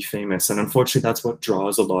want to be famous. And unfortunately, that's what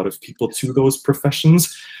draws a lot of people to those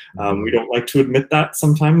professions. We don't like to admit that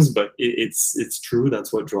sometimes, but it's true.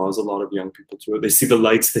 That's what draws a lot of young people to it. They see the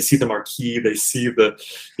lights, they see the marquee, they see the,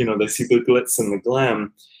 you know, they see the glitz and the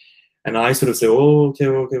glam. And I sort of say, oh, okay,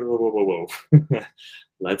 whoa.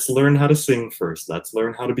 Let's learn how to sing first. Let's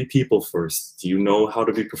learn how to be people first. Do you know how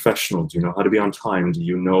to be professional? Do you know how to be on time? Do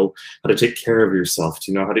you know how to take care of yourself?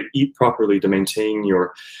 Do you know how to eat properly to maintain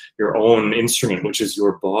your own instrument, which is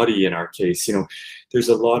your body in our case? You know, there's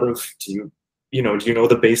a lot of, do you know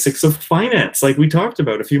the basics of finance, like we talked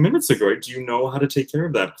about a few minutes ago? Right? Do you know how to take care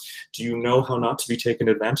of that? Do you know how not to be taken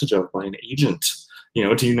advantage of by an agent? You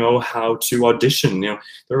know, do you know how to audition? You know,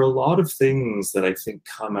 there are a lot of things that I think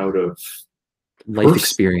come out of life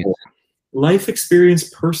experience,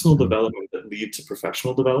 personal development that lead to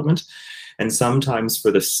professional development. And sometimes for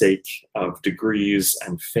the sake of degrees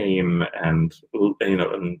and fame and, you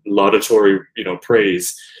know, and laudatory, you know,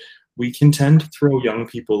 praise, we can tend to throw young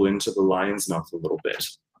people into the lion's mouth a little bit.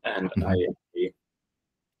 And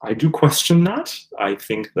I do question that. I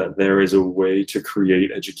think that there is a way to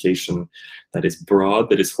create education that is broad,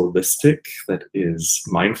 that is holistic, that is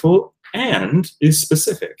mindful, and is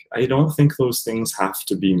specific. I don't think those things have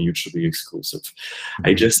to be mutually exclusive.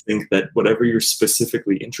 I just think that whatever you're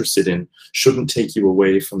specifically interested in shouldn't take you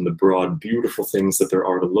away from the broad, beautiful things that there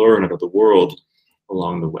are to learn about the world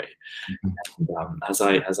along the way. And, as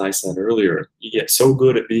I said earlier, you get so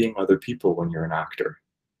good at being other people when you're an actor.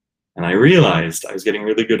 And I realized I was getting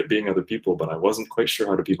really good at being other people, but I wasn't quite sure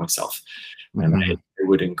how to be myself. And I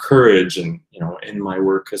would encourage, and, you know, in my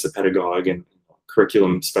work as a pedagogue and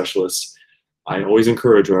curriculum specialist, I always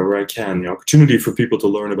encourage wherever I can the opportunity for people to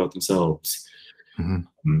learn about themselves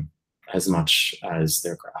as much as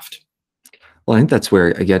their craft. Well, I think that's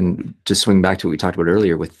where, again, to swing back to what we talked about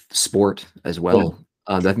earlier with sport as well,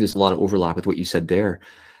 I think there's a lot of overlap with what you said there.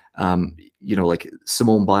 You know, like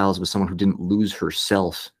Simone Biles was someone who didn't lose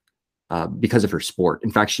herself because of her sport.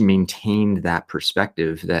 In fact, she maintained that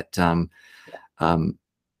perspective that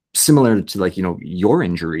similar to, like, you know, your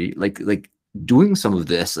injury, like doing some of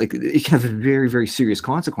this, like, it can have very, very serious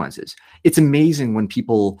consequences. It's amazing when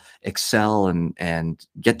people excel and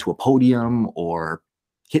get to a podium or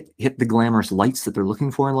hit the glamorous lights that they're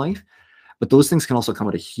looking for in life. But those things can also come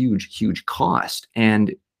at a huge, huge cost.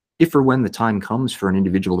 And if or when the time comes for an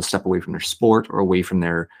individual to step away from their sport or away from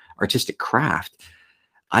their artistic craft,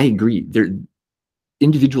 I agree.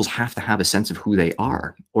 Individuals have to have a sense of who they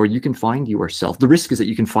are, or you can find yourself. The risk is that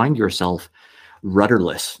you can find yourself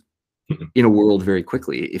rudderless in a world very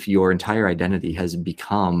quickly if your entire identity has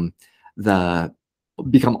become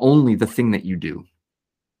only the thing that you do.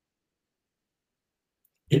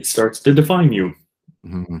 It starts to define you.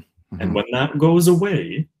 And when that goes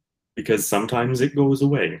away, because sometimes it goes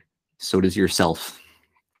away, so does yourself.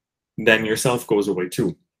 Then yourself goes away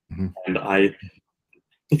too. And I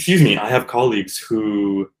have colleagues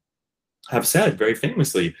who have said very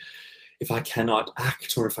famously, if I cannot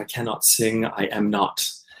act or if I cannot sing, I am not.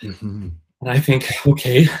 And I think,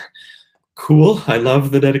 okay, cool. I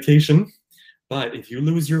love the dedication. But if you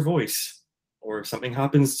lose your voice or if something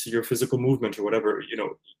happens to your physical movement or whatever, you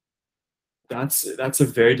know, that's a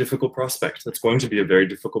very difficult prospect. That's going to be a very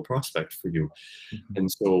difficult prospect for you.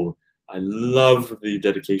 And so I love the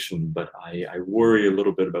dedication, but I worry a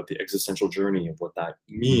little bit about the existential journey of what that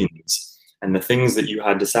means and the things that you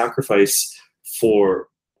had to sacrifice for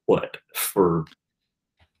what? For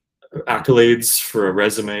accolades, for a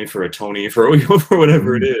resume, for a Tony, for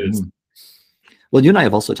whatever it is. Well, you and I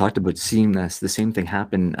have also talked about seeing the same thing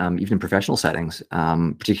happen, even in professional settings,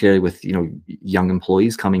 particularly with young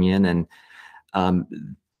employees coming in, and um,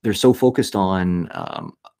 they're so focused on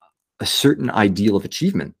a certain ideal of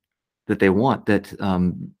achievement that they want, that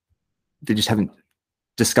they just haven't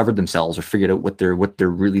discovered themselves or figured out what they're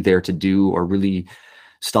really there to do, or really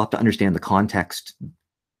stop to understand the context,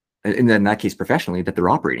 in that case professionally, that they're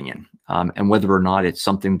operating in, and whether or not it's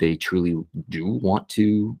something they truly do want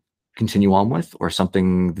to continue on with, or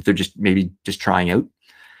something that they're just maybe just trying out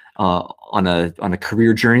on a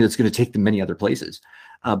career journey that's going to take them many other places.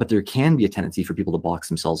 But there can be a tendency for people to box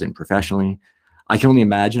themselves in professionally. I can only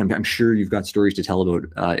imagine. I'm sure you've got stories to tell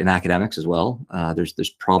about in academics as well.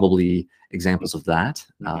 There's probably examples of that.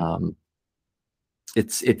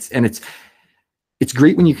 It's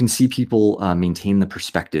great when you can see people maintain the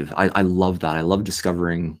perspective. I love that. I love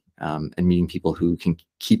discovering and meeting people who can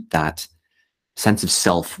keep that sense of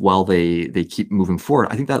self while they keep moving forward.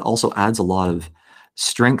 I think that also adds a lot of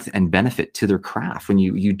strength and benefit to their craft when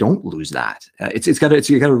you don't lose that. It's got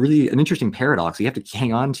a really an interesting paradox. You have to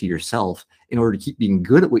hang on to yourself in order to keep being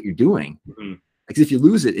good at what you're doing. Because if you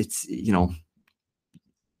lose it, it's it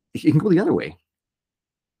can go the other way.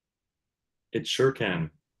 It sure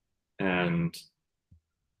can. And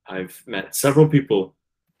I've met several people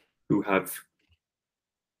who have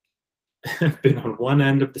been on one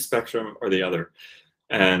end of the spectrum or the other.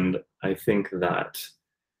 And I think that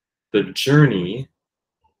the journey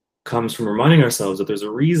comes from reminding ourselves that there's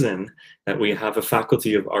a reason that we have a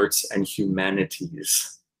faculty of arts and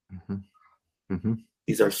humanities.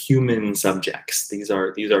 These are human subjects. These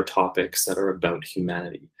are topics that are about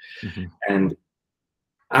humanity. And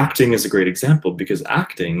acting is a great example, because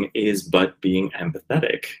acting is but being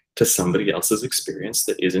empathetic to somebody else's experience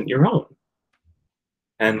that isn't your own.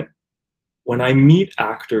 And when I meet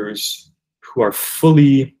actors who are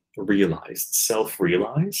fully realized,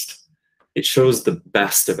 self-realized, it shows the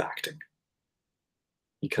best of acting,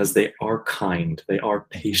 because they are kind, they are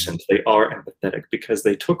patient, they are empathetic, because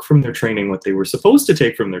they took from their training what they were supposed to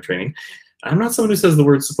take from their training. I'm not someone who says the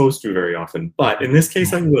word supposed to very often, but in this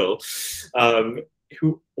case I will.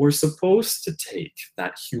 Who were supposed to take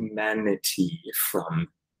that humanity from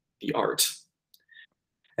the art.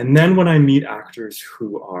 And then when I meet actors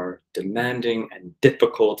who are demanding and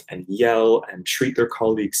difficult and yell and treat their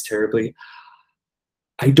colleagues terribly,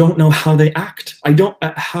 I don't know how they act.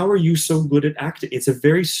 How are you so good at acting? It's a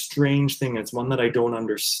very strange thing. It's one that I don't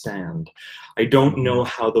understand. I don't know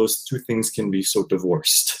how those two things can be so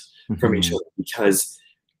divorced from each other, because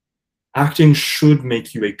acting should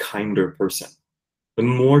make you a kinder person. The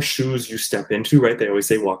more shoes you step into, right? They always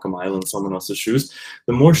say walk a mile in someone else's shoes.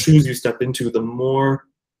 The more shoes you step into, the more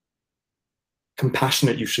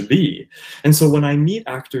compassionate you should be. And so when I meet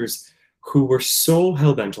actors who were so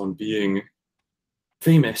hell-bent on being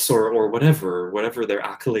famous or whatever their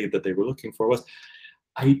accolade that they were looking for was,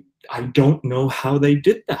 I don't know how they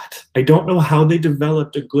did that. I don't know how they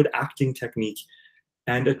developed a good acting technique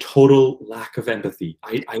and a total lack of empathy.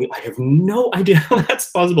 I have no idea how that's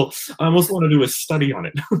possible. I almost want to do a study on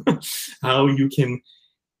it. How you can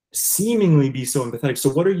seemingly be so empathetic. So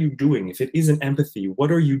what are you doing? If it isn't empathy,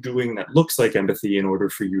 what are you doing that looks like empathy in order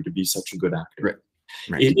for you to be such a good actor?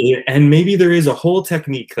 Right. And maybe there is a whole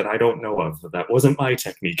technique that I don't know of. That wasn't my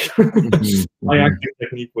technique. My acting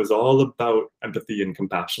technique was all about empathy and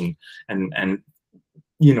compassion, and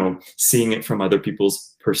seeing it from other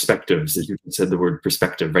people's perspectives. As you said the word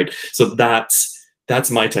perspective, right? So that's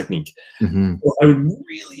my technique. So I'm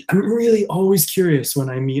really always curious when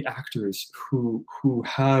I meet actors who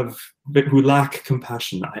lack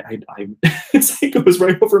compassion. It's like it goes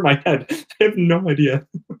right over my head. I have no idea.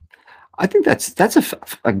 I think that's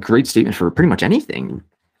a great statement for pretty much anything.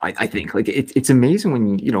 I think like it's amazing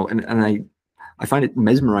when and I find it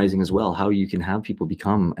mesmerizing as well how you can have people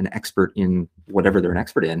become an expert in whatever they're an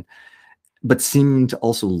expert in, but seem to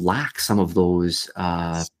also lack some of those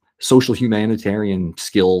social humanitarian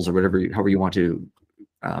skills, or however you want to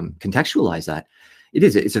contextualize that.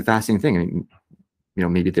 It's a fascinating thing. I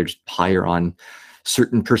mean, maybe they're just higher on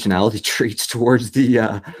certain personality traits towards the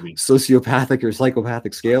sociopathic or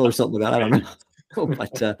psychopathic scale or something like that. I don't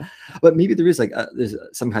know. But maybe there is there's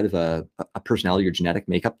some kind of a personality or genetic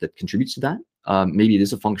makeup that contributes to that. Maybe it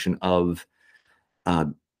is a function of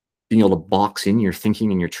being able to box in your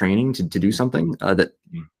thinking and your training to do something that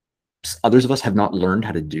others of us have not learned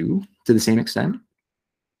how to do to the same extent.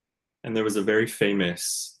 And there was a very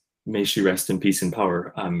famous, may she rest in peace and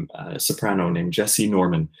power, soprano named Jessye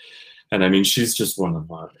Norman. And I mean, she's just one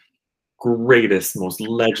of our greatest, most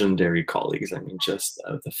legendary colleagues. I mean, just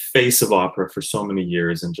the face of opera for so many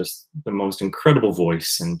years, and just the most incredible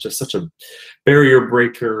voice, and just such a barrier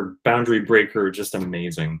breaker, boundary breaker, just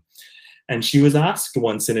amazing. And she was asked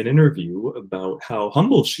once in an interview about how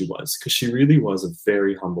humble she was, because she really was a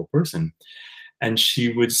very humble person. And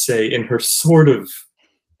she would say, in her sort of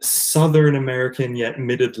Southern American yet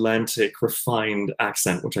mid-Atlantic refined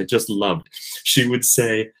accent, which I just loved, she would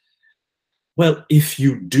say, well, if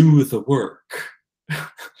you do the work,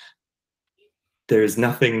 there's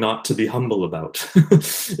nothing not to be humble about.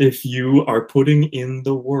 If you are putting in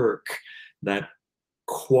the work that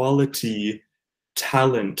quality,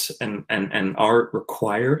 talent, and art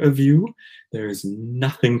require of you, there's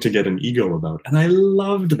nothing to get an ego about. And I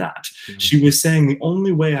loved that. Mm-hmm. She was saying the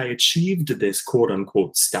only way I achieved this quote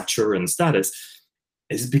unquote stature and status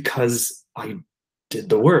is because I did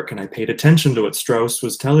the work and I paid attention to what Strauss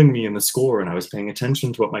was telling me in the score, and I was paying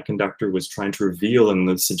attention to what my conductor was trying to reveal and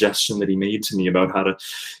the suggestion that he made to me about how to,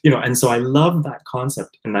 and so I love that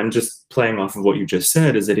concept. And I'm just playing off of what you just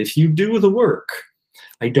said, is that if you do the work,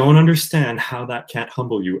 I don't understand how that can't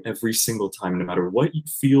humble you every single time, no matter what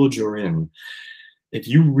field you're in. If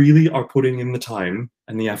you really are putting in the time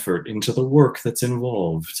and the effort into the work that's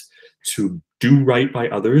involved to do right by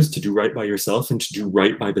others, to do right by yourself, and to do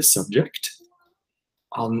right by the subject,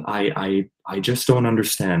 I just don't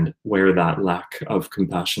understand where that lack of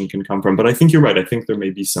compassion can come from. But I think you're right. I think there may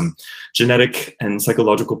be some genetic and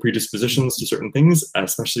psychological predispositions to certain things,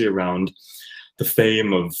 especially around the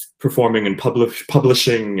fame of performing and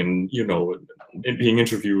publishing and, and being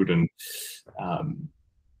interviewed and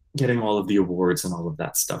getting all of the awards and all of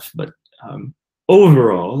that stuff. But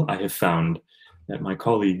overall, I have found that my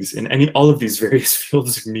colleagues in all of these various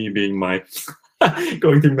fields, me being my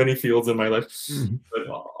going through many fields in my life, but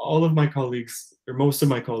all of my colleagues, or most of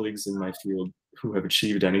my colleagues in my field who have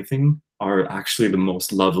achieved anything, are actually the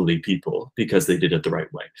most lovely people because they did it the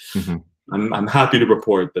right way. Mm-hmm. I'm happy to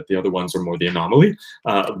report that the other ones are more the anomaly,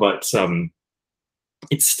 but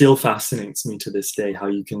it still fascinates me to this day how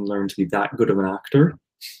you can learn to be that good of an actor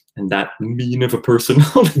and that mean of a person.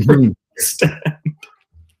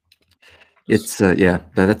 It's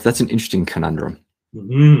that's an interesting conundrum.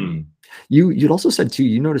 Mm-hmm. You'd also said too,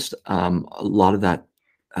 you noticed a lot of that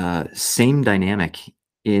same dynamic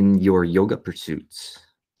in your yoga pursuits.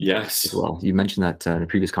 Yes. As well, you mentioned that in a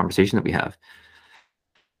previous conversation that we have,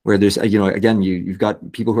 where there's again you've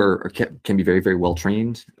got people who can be very, very well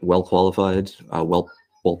trained, well qualified,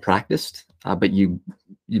 well practiced, but you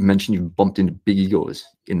mentioned you bumped into big egos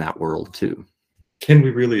in that world too. Can we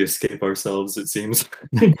really escape ourselves? It seems.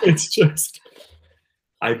 It's just.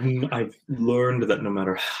 I've learned that no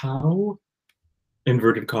matter how,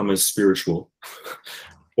 inverted commas, spiritual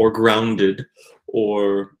or grounded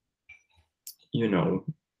or,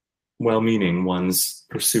 well-meaning one's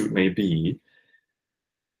pursuit may be,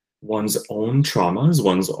 one's own traumas,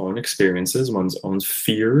 one's own experiences, one's own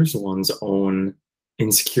fears, one's own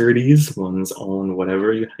insecurities, one's own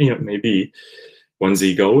whatever it may be, one's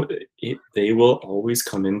ego, they will always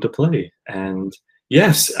come into play. And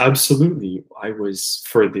yes, absolutely. I was,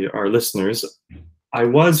 for our listeners, I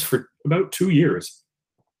was for about 2 years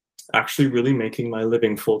actually really making my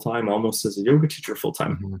living full-time, almost as a yoga teacher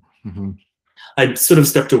full-time. Mm-hmm. Mm-hmm. I'd sort of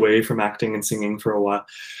stepped away from acting and singing for a while.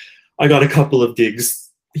 I got a couple of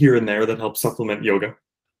gigs here and there that helped supplement yoga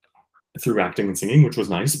through acting and singing, which was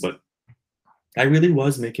nice, but I really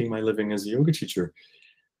was making my living as a yoga teacher.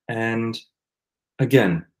 And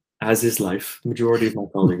again, as is life, the majority of my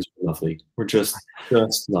colleagues were lovely. We're just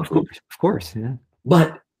lovely. Of course, yeah.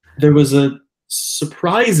 But there was a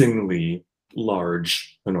surprisingly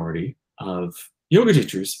large minority of yoga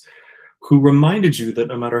teachers who reminded you that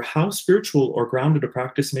no matter how spiritual or grounded a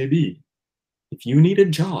practice may be, if you need a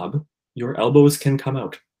job, your elbows can come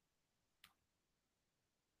out.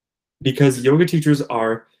 Because yoga teachers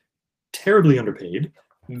are terribly underpaid,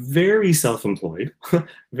 very self-employed,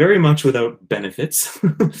 very much without benefits,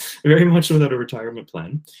 very much without a retirement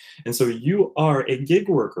plan. And so you are a gig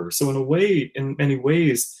worker. So in many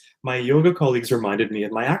ways, my yoga colleagues reminded me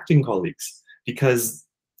of my acting colleagues, because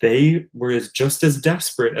they were just as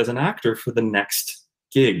desperate as an actor for the next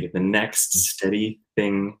gig, the next steady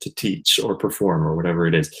thing to teach or perform or whatever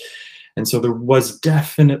it is. And so there was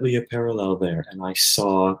definitely a parallel there. And I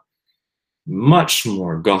saw much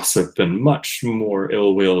more gossip and much more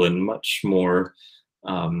ill will and much more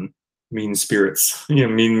mean spirits,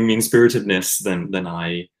 mean spiritedness than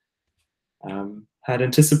I had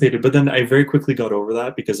anticipated. But then I very quickly got over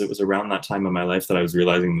that, because it was around that time in my life that I was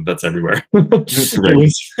realizing that that's everywhere.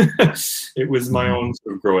 It was my own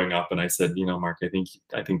sort of growing up, and I said, Mark, I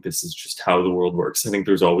think this is just how the world works. I think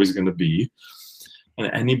there's always going to be,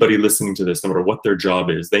 and anybody listening to this, no matter what their job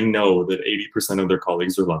is, they know that 80% of their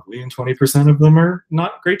colleagues are lovely and 20% of them are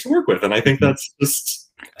not great to work with. And I think that's just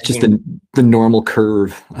the normal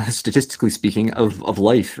curve, statistically speaking, of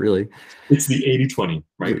life, really. It's the 80-20,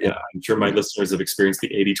 right? Yeah, I'm sure my listeners have experienced the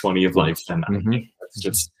 80-20 of life, and I think that's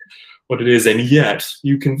just what it is. And yet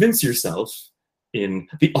you convince yourself in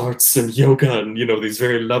the arts and yoga and, these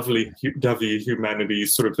very lovely, dovey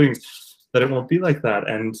humanities sort of things, that it won't be like that.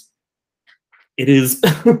 And it is.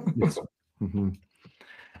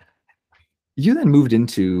 You then moved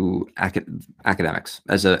into academics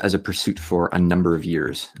as a pursuit for a number of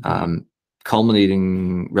years,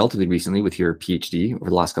 culminating relatively recently with your PhD over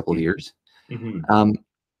the last couple of years.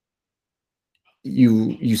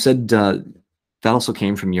 You said that also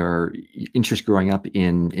came from your interest growing up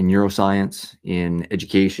in neuroscience, in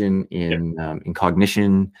education, in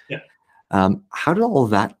cognition. How did all of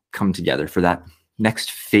that come together for that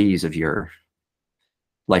next phase of your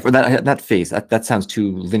life, or that phase? That sounds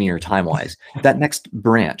too linear time-wise. That next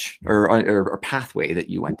branch or pathway that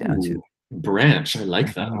you went down to. Branch, I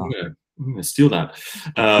like that. I'm gonna steal that.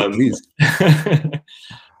 Please.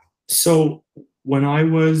 So when I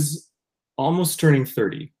was almost turning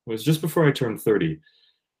 30, it was just before I turned 30,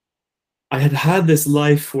 I had this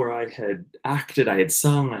life where I had acted, I had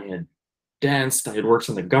sung, I had danced, I had worked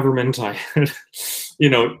in the government, I had,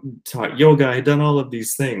 taught yoga, I had done all of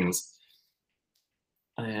these things.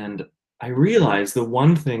 And I realized the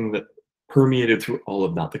one thing that permeated through all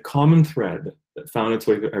of that, the common thread that found its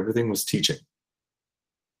way through everything, was teaching.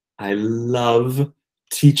 I love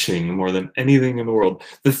teaching more than anything in the world.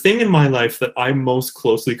 The thing in my life that I most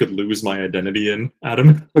closely could lose my identity in,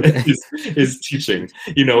 Adam, is teaching.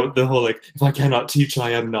 The whole, if I cannot teach,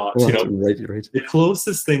 I am not. Right. The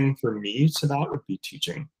closest thing for me to that would be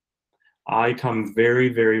teaching. I come very,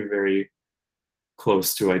 very, very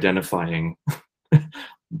close to identifying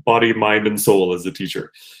body, mind, and soul as a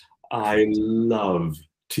teacher. I love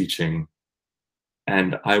teaching.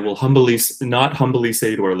 And I will not humbly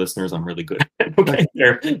say to our listeners, I'm really good. Okay,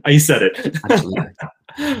 there, I said it. Absolutely.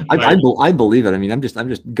 I believe it. I mean, I'm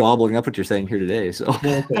just gobbling up what you're saying here today. So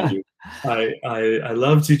well, thank you. I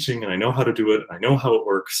love teaching, and I know how to do it. I know how it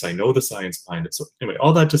works. I know the science behind it. So anyway,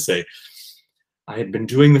 all that to say, I had been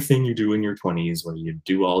doing the thing you do in your 20s, where you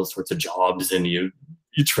do all sorts of jobs and you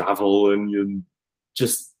travel and you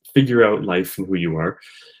just figure out life and who you are.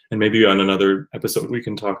 And maybe on another episode, we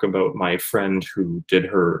can talk about my friend who did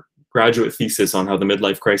her graduate thesis on how the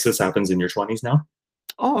midlife crisis happens in your 20s now.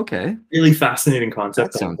 Oh, okay. Really fascinating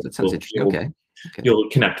concept. That sounds interesting. Okay. You'll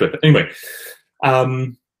connect with it. Anyway,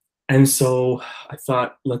 and so I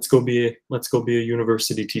thought, let's go be a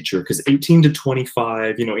university teacher, because 18 to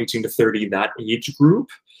 25, 18 to 30, that age group,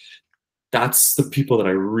 that's the people that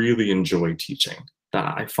I really enjoy teaching.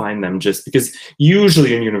 That I find them, just because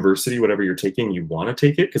usually in university, whatever you're taking, you want to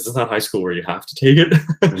take it, because it's not high school where you have to take it.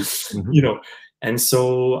 And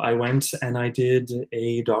so I went and I did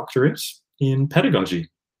a doctorate in pedagogy.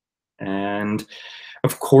 And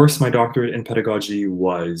of course, my doctorate in pedagogy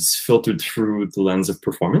was filtered through the lens of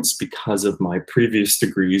performance, because of my previous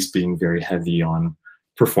degrees being very heavy on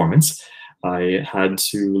performance. I had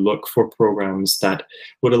to look for programs that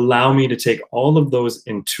would allow me to take all of those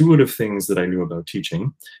intuitive things that I knew about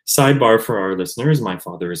teaching. Sidebar for our listeners, my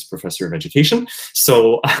father is a professor of education,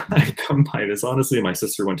 so I come by this honestly. My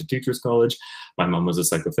sister went to teachers college. My mom was a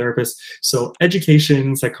psychotherapist. So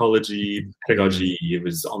education, psychology, pedagogy, it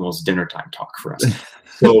was almost dinner time talk for us.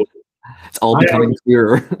 So it's all becoming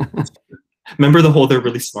clearer. Remember the whole "they're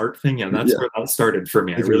really smart" thing? Yeah, that's where that started for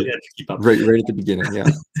me. I really had to keep up. Right at the beginning, yeah.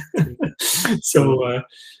 So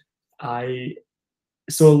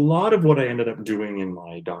so a lot of what I ended up doing in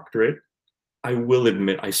my doctorate, I will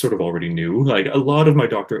admit, I sort of already knew. Like, a lot of my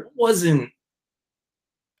doctorate wasn't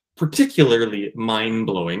particularly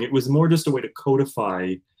mind-blowing. It was more just a way to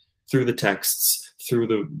codify through the texts, through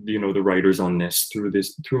the writers on this,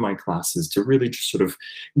 through my classes, to really just sort of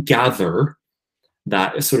gather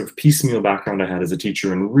that sort of piecemeal background I had as a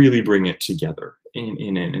teacher and really bring it together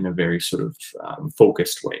in a very sort of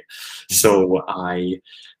focused way. So I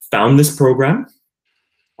found this program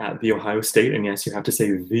at The Ohio State, and yes, you have to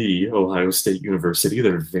say The Ohio State University.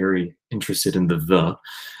 They're very interested in to the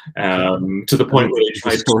point where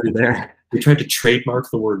they tried to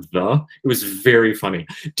trademark the word "the." It was very funny.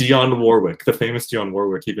 Dionne Warwick, the famous Dionne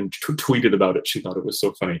Warwick, even tweeted about it. She thought it was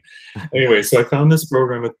so funny. Anyway, so I found this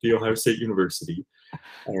program at The Ohio State University,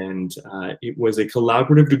 And it was a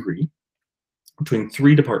collaborative degree between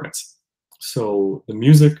 3 departments. So the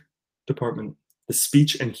music department, the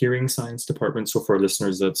speech and hearing science department, so for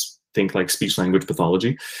listeners that's think like speech language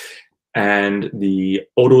pathology, and the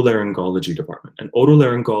otolaryngology department. And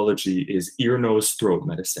otolaryngology is ear, nose, throat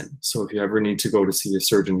medicine. So if you ever need to go to see a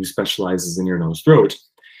surgeon who specializes in ear, nose, throat,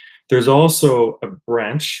 there's also a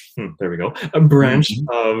branch, there we go, a branch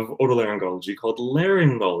of otolaryngology called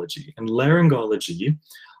laryngology. And laryngology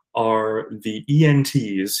are the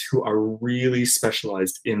ENTs who are really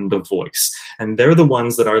specialized in the voice. And they're the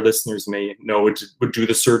ones that our listeners may know would do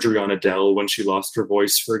the surgery on Adele when she lost her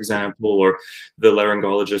voice, for example, or the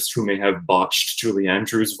laryngologist who may have botched Julie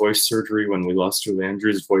Andrews' voice surgery when we lost Julie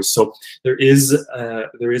Andrews' voice. So there is a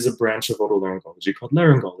branch of otolaryngology called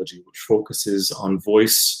laryngology, which focuses on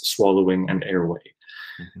voice, swallowing, and airway.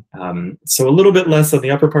 So a little bit less on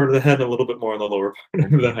the upper part of the head, a little bit more on the lower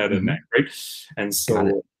part of the head and neck, right? And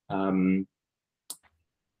so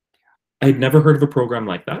I'd never heard of a program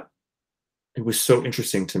like that. It was so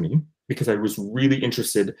interesting to me because I was really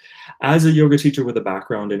interested, as a yoga teacher with a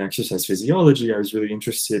background in exercise physiology, I was really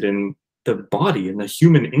interested in the body and the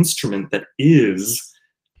human instrument that is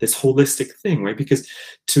this holistic thing, right? Because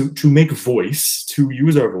to make voice, to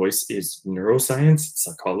use our voice is neuroscience, it's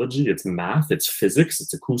psychology, it's math, it's physics,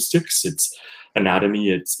 it's acoustics, it's anatomy,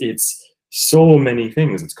 it's so many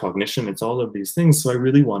things. It's cognition, it's all of these things. So I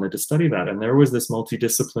really wanted to study that. And there was this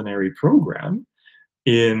multidisciplinary program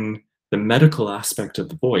in the medical aspect of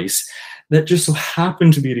the voice that just so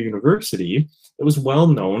happened to be at a university that was well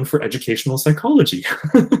known for educational psychology.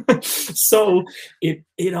 So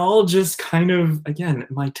it all just kind of, again,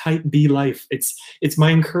 my type B life. It's my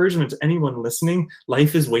encouragement to anyone listening.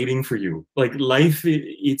 Life is waiting for you. Like life,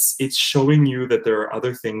 it's showing you that there are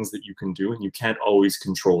other things that you can do and you can't always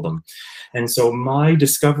control them. And so my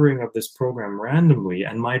discovering of this program randomly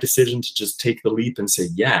and my decision to just take the leap and say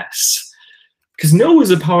yes, because no is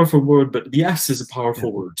a powerful word, but yes is a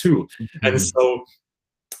powerful word too. And so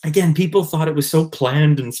again, people thought it was so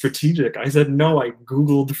planned and strategic. I said, no, I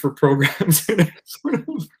Googled for programs and it sort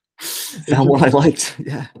of found what I liked.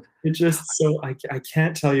 Yeah. It just, so I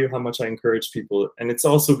can't tell you how much I encourage people. And it's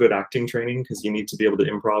also good acting training because you need to be able to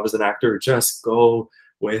improv as an actor. Just go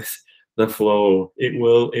with the flow. It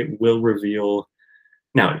will reveal.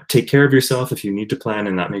 Now, take care of yourself. If you need to plan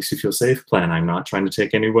and that makes you feel safe, plan. I'm not trying to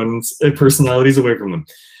take anyone's personalities away from them.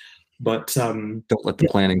 But don't let the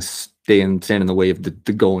planning stand in the way of the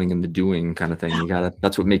going and the doing kind of thing.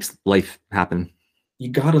 That's what makes life happen. You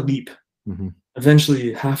gotta leap. Eventually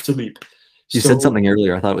you have to leap. You said something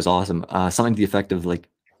earlier, I thought it was awesome. Something to the effect of like,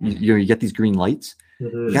 you get these green lights.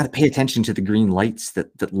 You got to pay attention to the green lights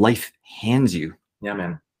that life hands you. Yeah,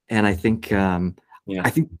 man. And I think, I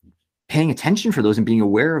think paying attention for those and being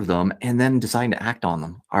aware of them and then deciding to act on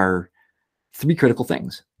them are 3 critical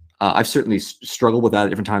things. I've certainly struggled with that at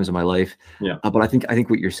different times in my life. But I think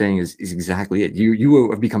what you're saying is exactly it.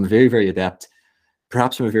 You have become very, very adept,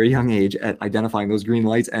 perhaps from a very young age, at identifying those green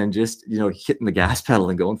lights and just, hitting the gas pedal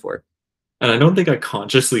and going for it. And I don't think I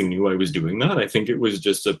consciously knew I was doing that. I think it was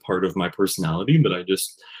just a part of my personality, but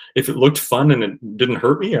if it looked fun and it didn't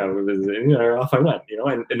hurt me, off I went,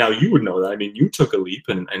 and now you would know that. I mean, you took a leap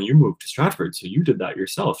and you moved to Stratford, so you did that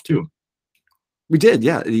yourself too. We did,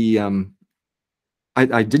 yeah.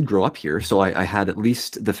 I did grow up here, so I had at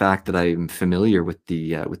least the fact that I'm familiar with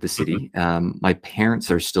the city. My parents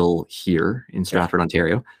are still here in Stratford,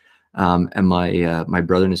 Ontario, and my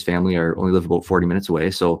brother and his family only live about 40 minutes away.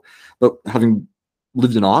 So, but having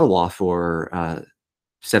lived in Ottawa for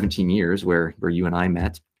 17 years, where you and I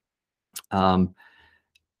met,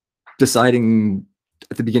 deciding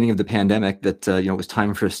at the beginning of the pandemic that it was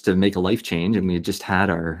time for us to make a life change, and we had just had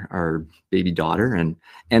our baby daughter, and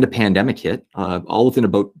a pandemic hit. All within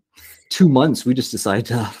about 2 months, we just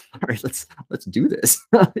decided, all right, let's do this.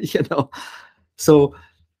 So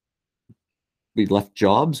we left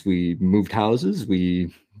jobs, we moved houses,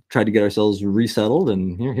 we tried to get ourselves resettled,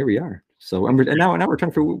 and here we are. So and now we're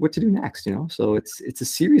trying to figure out what to do next. So it's a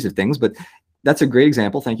series of things, but that's a great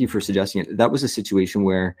example. Thank you for suggesting it. That was a situation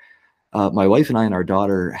where my wife and I and our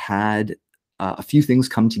daughter had a few things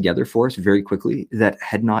come together for us very quickly that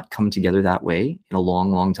had not come together that way in a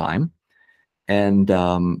long, long time. And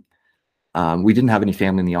we didn't have any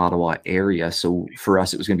family in the Ottawa area. So for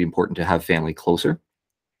us, it was going to be important to have family closer.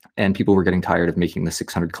 And people were getting tired of making the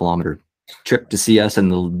 600-kilometer trip to see us in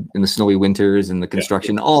the snowy winters and the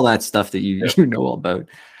construction, all that stuff that you know all about.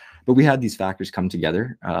 But we had these factors come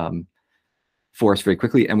together. for us very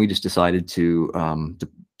quickly, and we just decided to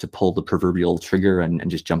pull the proverbial trigger and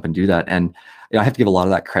just jump and do that. And I have to give a lot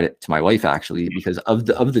of that credit to my wife, actually, because of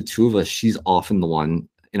the two of us, she's often the one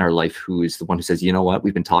in our life who is the one who says, you know what,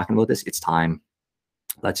 we've been talking about this, it's time,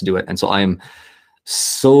 let's do it. And so I am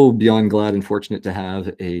so beyond glad and fortunate to have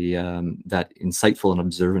a that insightful and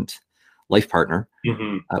observant life partner,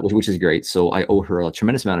 which is great. So I owe her a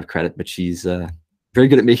tremendous amount of credit, but she's very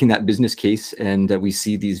good at making that business case, and we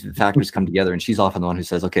see these factors come together, and she's often the one who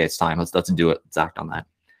says, okay, it's time, let's do it, let's act on that.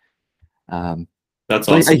 That's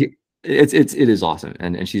awesome. It is awesome,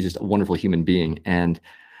 and she's just a wonderful human being. And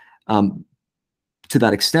to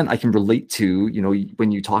that extent, I can relate to, you know,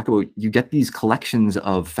 when you talk about, you get these collections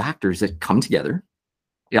of factors that come together,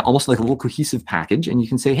 almost like a little cohesive package, and you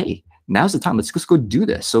can say, hey, now's the time, let's just go do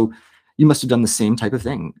this. So you must have done the same type of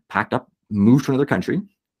thing, packed up, moved to another country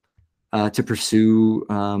to pursue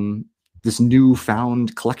this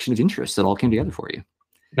newfound collection of interests that all came together for you.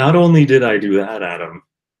 Not only did I do that, Adam,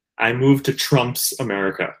 I moved to Trump's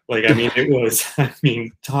America. Like, I mean, it was, I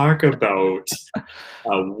mean, talk about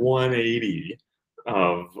a 180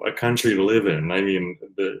 of a country to live in. I mean,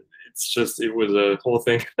 it's just, it was a whole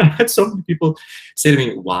thing. I had so many people say to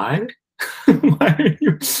me, why? Why are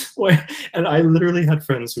you, why? And I literally had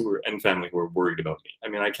friends who were, and family who were worried about me. I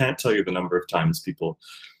mean, I can't tell you the number of times people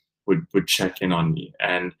would check in on me.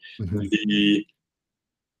 And the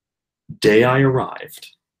day I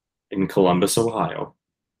arrived in Columbus, Ohio,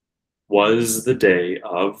 was the day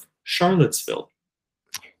of Charlottesville.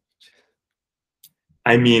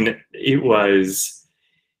 I mean, it was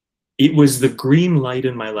the green light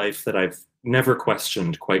in my life that I've never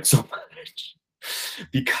questioned quite so much.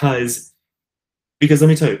 Because let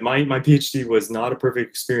me tell you, my PhD was not a perfect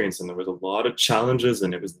experience, and there was a lot of challenges,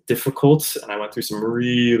 and it was difficult, and I went through some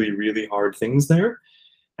really, really hard things there.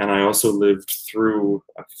 And I also lived through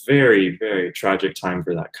a very, very tragic time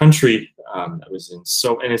for that country. That was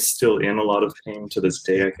and it's still in a lot of pain to this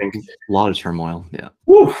day, I think. A lot of turmoil, yeah.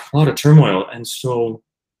 Woo, a lot of turmoil. And so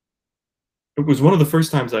it was one of the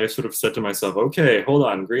first times I sort of said to myself, okay, hold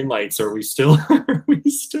on, green lights, are we still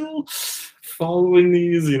following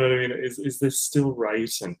these? You know what I mean? Is this still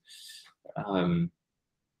right? And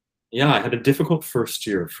yeah, I had a difficult first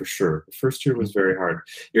year for sure. The first year was very hard.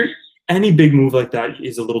 Any big move like that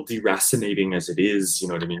is a little deracinating as it is, you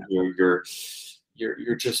know what I mean?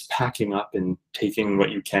 You're just packing up and taking what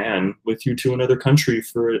you can with you to another country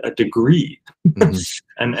for a degree.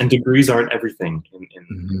 And degrees aren't everything. So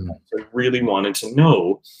I really wanted to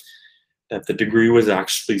know that the degree was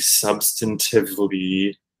actually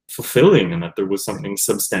substantively fulfilling, and that there was something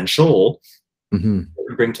substantial that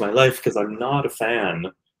would bring to my life, because I'm not a fan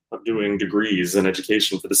of doing degrees in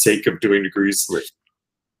education for the sake of doing degrees.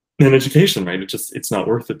 In education, right? It's not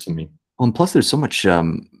worth it to me. Well, and plus there's so much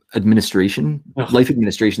administration, life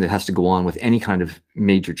administration that has to go on with any kind of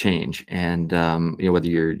major change. And you know, whether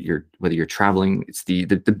you're traveling, it's the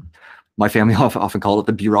my family often call it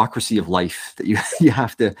the bureaucracy of life that you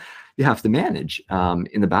have to manage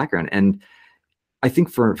in the background. And I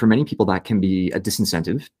think for many people that can be a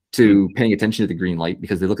disincentive to paying attention to the green light,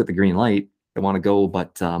 because they look at the green light, they want to go,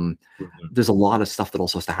 but there's a lot of stuff that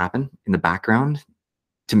also has to happen in the background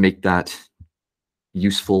to make that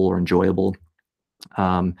useful or enjoyable.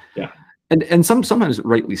 And sometimes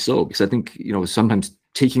rightly so, because I think, you know, sometimes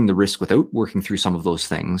taking the risk without working through some of those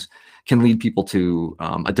things can lead people to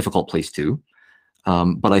a difficult place too.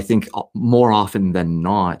 But I think more often than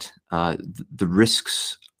not, the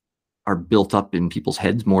risks are built up in people's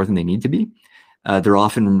heads more than they need to be. They're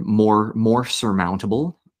often more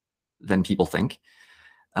surmountable than people think.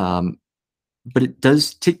 But it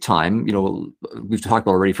does take time, you know, we've talked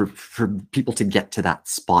about already, for people to get to that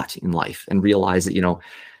spot in life and realize that, you know,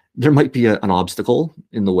 there might be an obstacle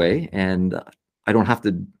in the way, and I don't have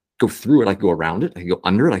to go through it. I can go around it. I can go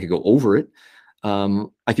under it. I can go over it.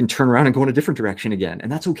 I can turn around and go in a different direction again,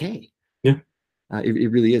 and that's okay. Yeah,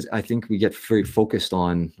 it really is. I think we get very focused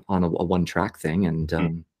on a one track thing,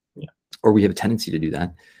 and or we have a tendency to do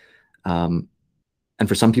that. And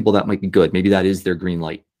for some people that might be good. Maybe that is their green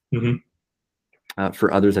light.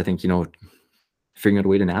 For others, I think, you know, figuring out a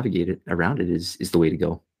way to navigate it around it is the way to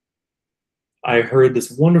go. I heard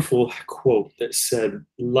this wonderful quote that said,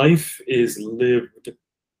 life is lived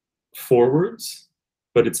forwards,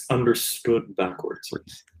 but it's understood backwards.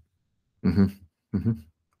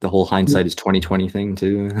 The whole hindsight is 20/20 thing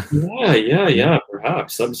too. Yeah,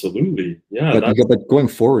 perhaps, absolutely. Yeah. But going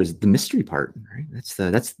forward is the mystery part, right?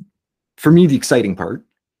 That's for me the exciting part.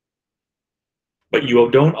 But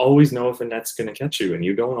you don't always know if a net's going to catch you, and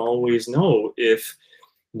you don't always know if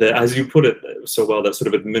as you put it so well, that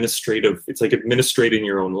sort of administrative, it's like administering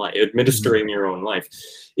your own life, your own life.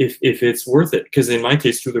 If it's worth it, because in my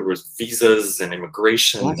case too, there was visas and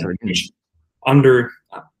immigration. Under,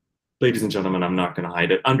 ladies and gentlemen, I'm not going to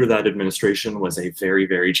hide it, under that administration was a very,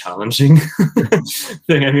 very challenging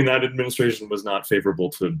thing. I mean, that administration was not favorable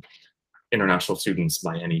to international students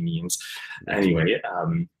by any means. Anyway,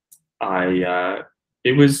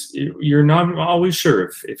 you're not always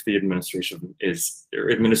sure if the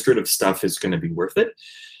administrative stuff is going to be worth it.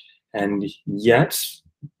 And yet,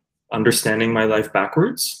 understanding my life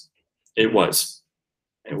backwards, it was.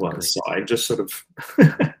 Great. So I just sort of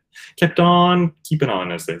kept on keeping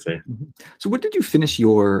on, as they say. So what did you finish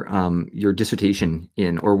your dissertation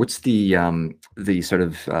in, or what's the sort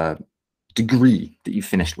of degree that you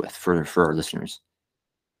finished with for our listeners?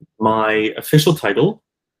 My official title,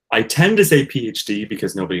 I tend to say PhD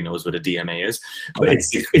because nobody knows what a DMA is, but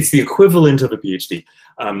it's the equivalent of a PhD.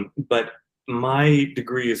 But my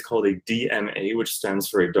degree is called a DMA, which stands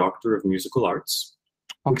for a Doctor of Musical Arts,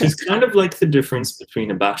 which is kind of like the difference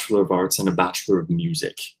between a Bachelor of Arts and a Bachelor of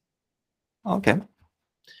Music. Okay.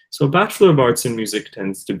 So a Bachelor of Arts in Music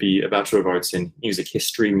tends to be a Bachelor of Arts in music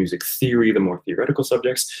history, music theory, the more theoretical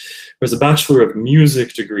subjects, whereas a Bachelor of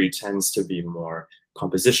Music degree tends to be more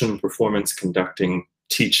composition, performance, conducting,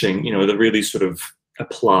 teaching, the really sort of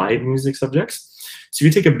applied music subjects. So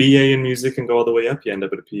if you take a BA in music and go all the way up, you end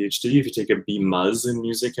up with a PhD. If you take a BMus in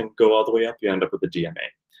music and go all the way up, you end up with a DMA.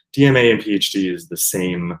 DMA and PhD is the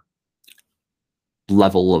same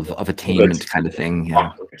level of attainment kind of thing.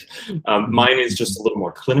 Yeah. Mine is just a little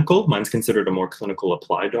more clinical. Mine's considered a more clinical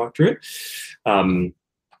applied doctorate.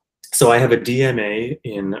 So I have a DMA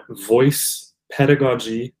in voice,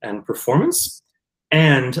 pedagogy, and performance.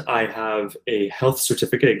 And I have a health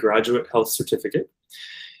certificate, a graduate health certificate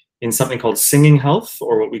in something called singing health,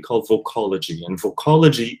 or what we call vocology. And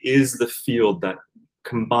vocology is the field that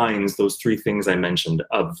combines those three things I mentioned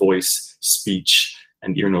of voice, speech,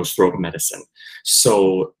 and ear, nose, throat medicine.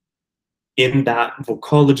 So in that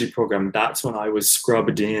vocology program, that's when I was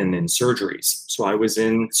scrubbed in surgeries. So I was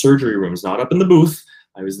in surgery rooms, not up in the booth.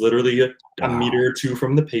 I was literally a meter or two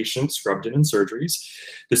from the patient, scrubbed in surgeries.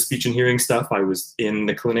 The speech and hearing stuff, I was in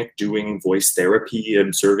the clinic doing voice therapy,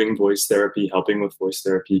 observing voice therapy, helping with voice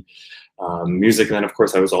therapy. Music, then of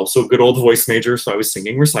course I was also a good old voice major, so I was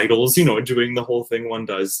singing recitals, doing the whole thing one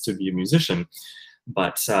does to be a musician.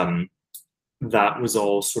 But that was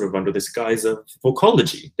all sort of under this guise of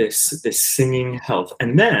vocology, this singing health.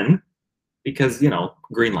 And then, because,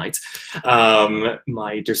 green lights,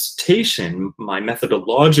 my dissertation, my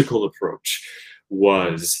methodological approach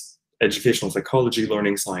was educational psychology,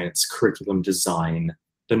 learning science, curriculum design,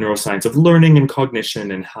 the neuroscience of learning and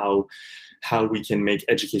cognition, and how we can make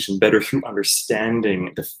education better through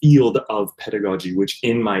understanding the field of pedagogy, which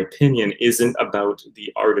in my opinion isn't about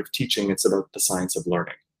the art of teaching, it's about the science of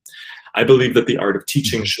learning. I believe that the art of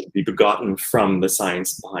teaching should be begotten from the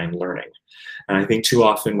science behind learning. And I think too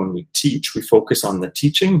often when we teach, we focus on the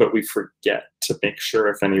teaching, but we forget to make sure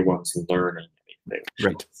if anyone's learning anything.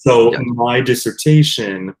 Right. So my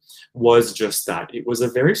dissertation was just that. It was a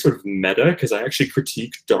very sort of meta, because I actually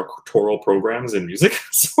critiqued doctoral programs in music.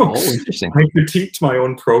 So interesting. I critiqued my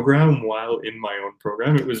own program while in my own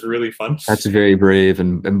program. It was really fun. That's very brave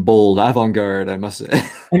and bold, avant-garde, I must say.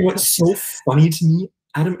 And what's so funny to me,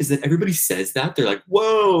 Adam, is that everybody says that. They're like,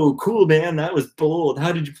 whoa, cool, man, that was bold.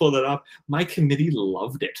 How did you pull that off? My committee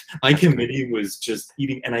loved it. My committee was just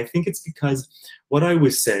eating. And I think it's because what I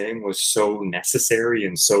was saying was so necessary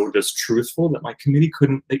and so just truthful that my committee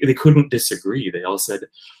couldn't disagree. They all said,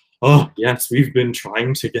 oh, yes, we've been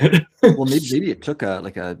trying to get. Well, maybe it took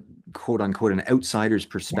a quote unquote, an outsider's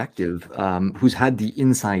perspective, who's had the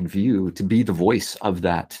inside view to be the voice of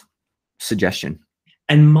that suggestion.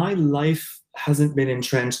 And my life hasn't been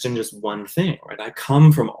entrenched in just one thing, right? I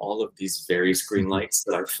come from all of these various green lights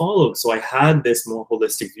that I've followed. So I had this more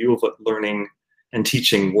holistic view of what learning and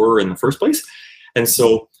teaching were in the first place. And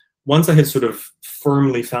so once I had sort of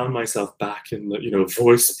firmly found myself back in the,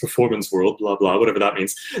 voice performance world, blah, blah, whatever that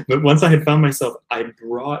means. But once I had found myself, I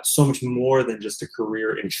brought so much more than just a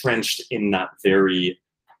career entrenched in that very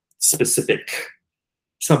specific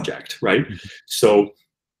subject, right? So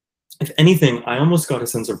if anything, I almost got a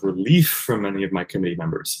sense of relief from many of my committee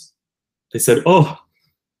members. They said, oh,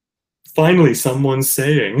 finally someone's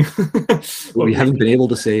saying what we haven't been able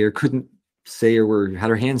to say or couldn't say, or had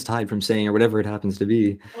our hands tied from saying, or whatever it happens to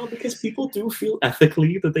be. Well, because people do feel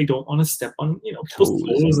ethically that they don't want to step on, people's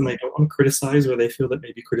toes, and they don't want to criticize, or they feel that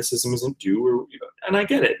maybe criticism isn't due, or and I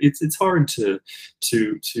get it. It's hard to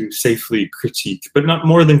safely critique, but not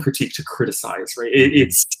more than critique, to criticize, right?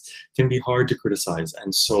 It's can be hard to criticize.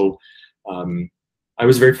 And so I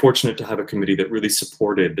was very fortunate to have a committee that really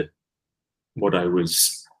supported what I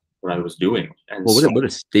was doing. And well, so, what a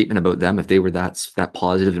statement about them if they were that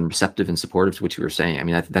positive and receptive and supportive to what you were saying. I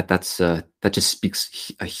mean, that just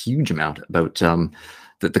speaks a huge amount about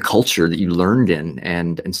the culture that you learned in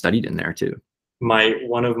and studied in there too.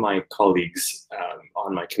 One of my colleagues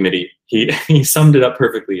on my committee, he summed it up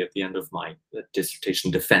perfectly at the end of my dissertation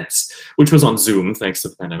defense, which was on Zoom thanks to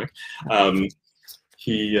the pandemic.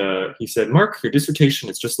 He said, "Mark, your dissertation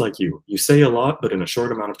is just like you. You say a lot, but in a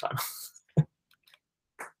short amount of time."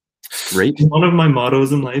 Great. One of my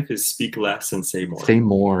mottos in life is speak less and say more. Say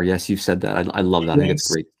more. Yes, you've said that. I love that. Yes, I think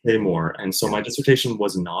it's great. Say more. And so my dissertation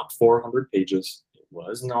was not 400 pages. It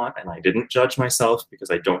was not. And I didn't judge myself because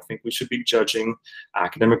I don't think we should be judging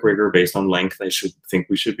academic rigor based on length. I think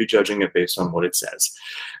we should be judging it based on what it says.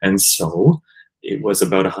 And so it was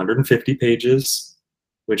about 150 pages,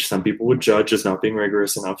 which some people would judge as not being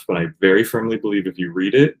rigorous enough, but I very firmly believe if you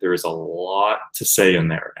read it, there is a lot to say in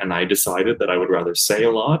there. And I decided that I would rather say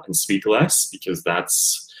a lot and speak less because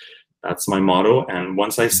that's my motto. And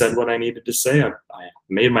once I said what I needed to say, I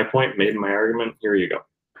made my point, made my argument. Here you go.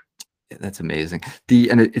 Yeah, that's amazing.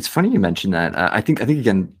 And it's funny you mentioned that. I think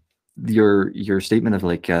again, your statement of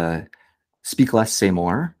like speak less, say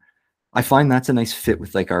more. I find that's a nice fit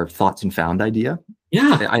with like our thoughts and found idea.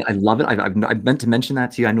 Yeah, I love it. I've meant to mention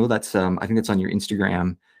that to you. I know that's I think it's on your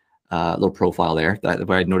Instagram little profile there.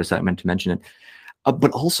 Where I noticed that I meant to mention it.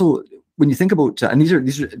 But also when you think about and these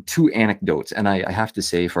are two anecdotes, and I have to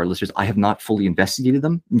say for our listeners, I have not fully investigated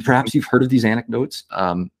them. Perhaps you've heard of these anecdotes,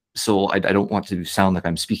 so I don't want to sound like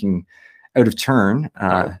I'm speaking out of turn.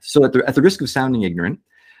 So at the risk of sounding ignorant,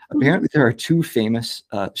 apparently there are two famous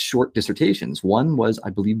short dissertations. One was,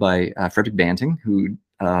 I believe, by Frederick Banting, who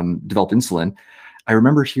developed insulin. I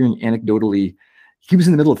remember hearing anecdotally, he was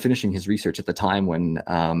in the middle of finishing his research at the time when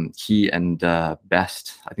he and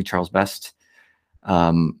Best, I think Charles Best,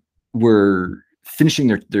 were finishing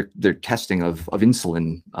their testing of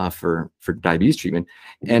insulin for diabetes treatment.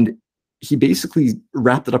 And he basically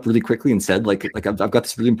wrapped it up really quickly and said, like I've got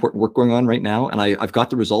this really important work going on right now, and I've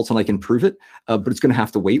got the results and I can prove it, but it's going to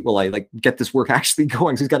have to wait while I get this work actually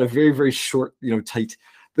going. So he's got a very, very short, tight,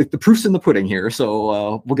 the proof's in the pudding here.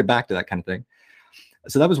 So we'll get back to that kind of thing.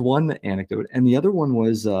 So that was one anecdote. And the other one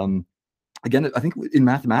was, again, I think in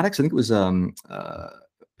mathematics, I think it was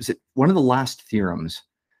it one of the last theorems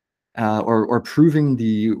or proving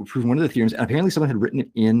one of the theorems. And apparently someone had written it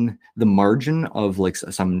in the margin of like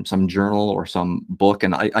some journal or some book.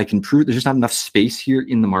 And I can prove there's just not enough space here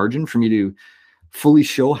in the margin for me to fully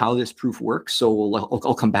show how this proof works. So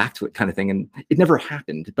I'll come back to it kind of thing. And it never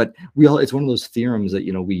happened, but it's one of those theorems that,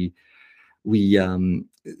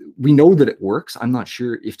 we know that it works. I'm not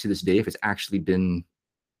sure if to this day, if it's actually been,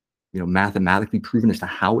 mathematically proven as to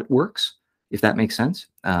how it works, if that makes sense.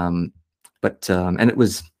 And it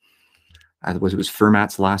was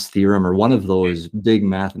Fermat's last theorem, or one of those big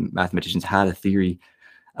mathematicians had a theory.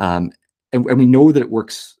 And we know that it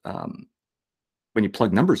works when you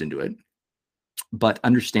plug numbers into it, but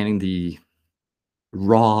understanding the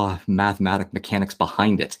raw mathematic mechanics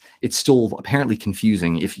behind it, it's still apparently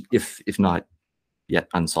confusing, if not yet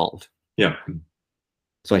unsolved. Yeah.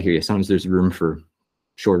 So I hear you. Sometimes there's room for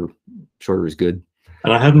shorter is good.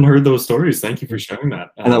 And I hadn't heard those stories. Thank you for sharing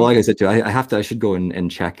that. And like I said too, I should go and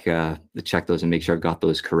check those and make sure I've got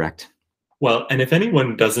those correct. Well, and if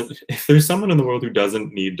there's someone in the world who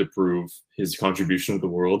doesn't need to prove his contribution to the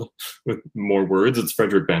world with more words, it's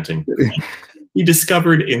Frederick Banting. He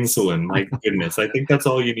discovered insulin. My goodness, I think that's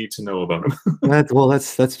all you need to know about him. That's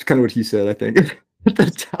kind of what he said, I think. At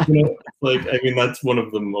that time. That's one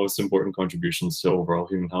of the most important contributions to overall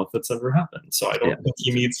human health that's ever happened. So I don't think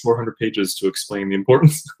he needs 400 pages to explain the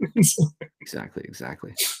importance of insulin.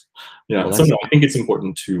 Exactly. Yeah. Well, I think it's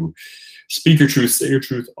important to speak your truth, say your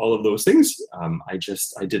truth, all of those things. I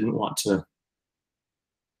didn't want to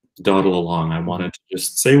dawdle along. I wanted to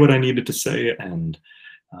just say what I needed to say, and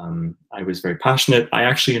I was very passionate. I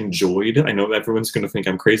actually enjoyed, I know everyone's going to think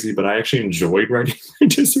I'm crazy, but I actually enjoyed writing my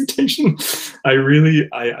dissertation. I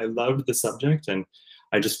loved the subject, and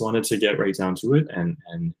I just wanted to get right down to it and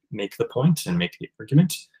make the point and make the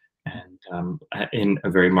argument. And in a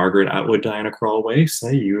very Margaret Atwood, Diana Krall way,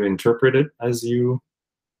 say you interpret it as you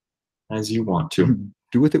want to.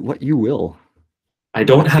 Do with it what you will. I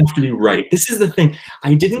don't have to be right. This is the thing.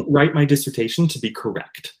 I didn't write my dissertation to be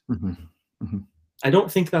correct. Mm-hmm. Mm-hmm. I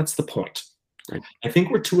don't think that's the point. Right. I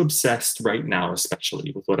think we're too obsessed right now,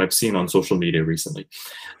 especially with what I've seen on social media recently.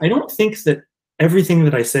 I don't think that everything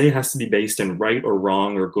that I say has to be based in right or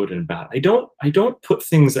wrong or good and bad. I don't put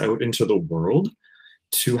things out into the world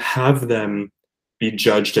to have them be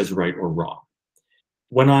judged as right or wrong.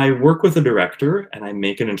 When I work with a director and I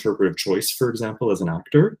make an interpretive choice, for example, as an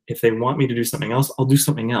actor, if they want me to do something else, I'll do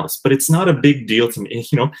something else. But it's not a big deal to me,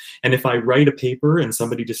 you know. And if I write a paper and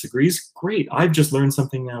somebody disagrees, great. I've just learned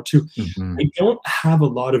something now too. I don't have a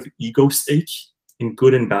lot of ego stake in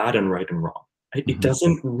good and bad and right and wrong. It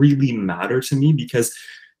doesn't really matter to me, because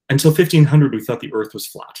until 1500, we thought the earth was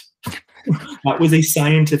flat. That was a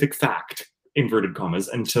scientific fact, inverted commas,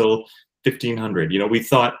 until 1500. You know, we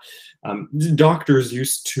thought doctors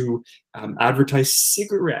used to advertise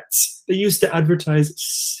cigarettes. They used to advertise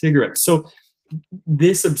cigarettes. So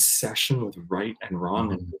this obsession with right and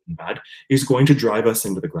wrong and good and bad is going to drive us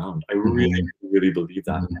into the ground. I really, really believe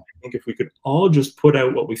that. And I think if we could all just put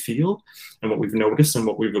out what we feel and what we've noticed and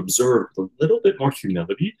what we've observed with a little bit more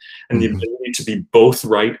humility and the ability to be both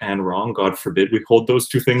right and wrong, God forbid we hold those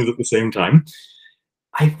two things at the same time,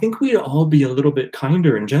 I think we'd all be a little bit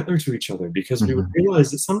kinder and gentler to each other, because we would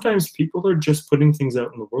realize that sometimes people are just putting things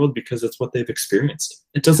out in the world because it's what they've experienced.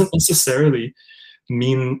 It doesn't necessarily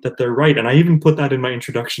mean that they're right. And I even put that in my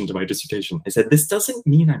introduction to my dissertation. I said, this doesn't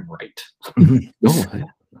mean I'm right. No,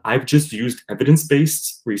 I've just used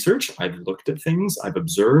evidence-based research. I've looked at things. I've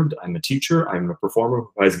observed. I'm a teacher. I'm a performer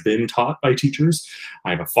who has been taught by teachers.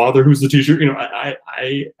 I'm a father who's a teacher. You know,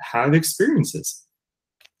 I have experiences.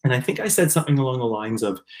 And I think I said something along the lines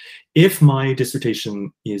of, if my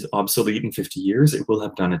dissertation is obsolete in 50 years, it will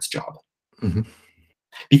have done its job.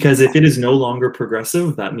 Because if it is no longer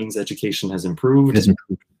progressive, that means education has improved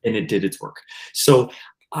and it did its work. So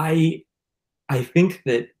I think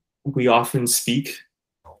that we often speak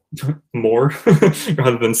more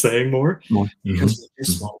rather than saying more, because we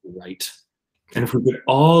just want to be right. And if we could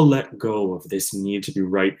all let go of this need to be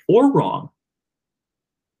right or wrong,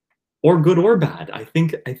 or good or bad, I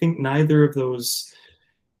think neither of those,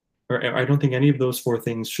 or I don't think any of those four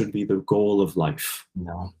things should be the goal of life.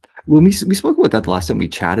 No. Well, we spoke about that the last time we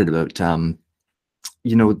chatted about,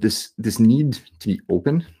 you know, this need to be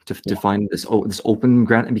open, to find this open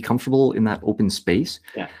ground and be comfortable in that open space.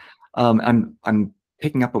 Yeah. I'm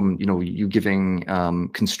picking up on, you know, you giving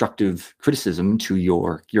constructive criticism to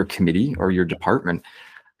your committee or your department,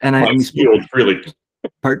 and my field, really.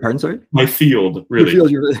 Pardon, sorry. My field, really.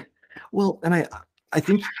 Your field, well, and I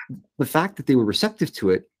think the fact that they were receptive to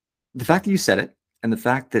it, the fact that you said it, and the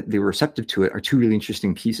fact that they were receptive to it are two really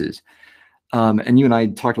interesting pieces. And you and I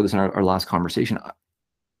talked about this in our last conversation.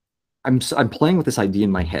 I'm playing with this idea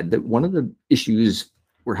in my head that one of the issues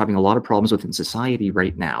we're having a lot of problems with in society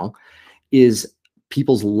right now is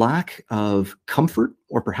people's lack of comfort,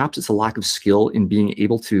 or perhaps it's a lack of skill in being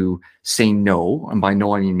able to say no. And by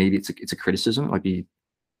no, I mean maybe it's a criticism. It might be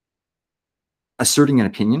asserting an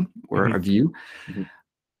opinion or a view.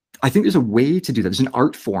 I think there's a way to do that. There's an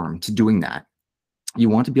art form to doing that. You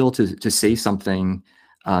want to be able to say something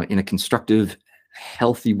in a constructive,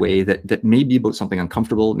 healthy way that may be about something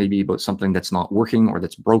uncomfortable, maybe about something that's not working or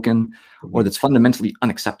that's broken or that's fundamentally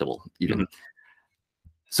unacceptable even.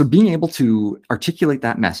 So being able to articulate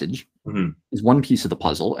that message is one piece of the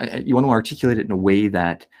puzzle. You want to articulate it in a way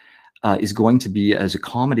that is going to be as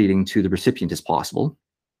accommodating to the recipient as possible,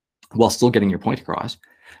 while still getting your point across.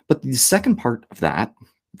 But the second part of that,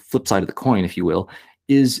 flip side of the coin, if you will,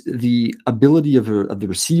 is the ability of the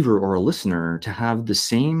receiver or a listener to have the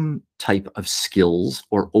same type of skills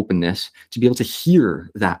or openness to be able to hear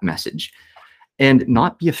that message and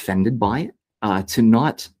not be offended by it, to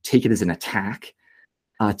not take it as an attack,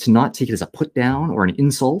 to not take it as a put down or an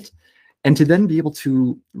insult, and to then be able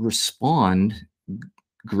to respond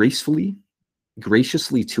gracefully,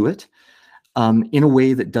 graciously to it, in a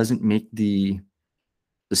way that doesn't make the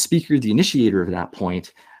speaker, the initiator of that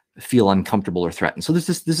point, feel uncomfortable or threatened. So there's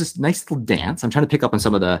this nice little dance. I'm trying to pick up on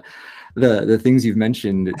some of the things you've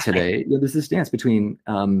mentioned today. You know, there's this dance between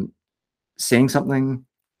saying something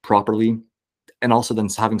properly and also then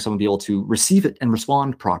having someone be able to receive it and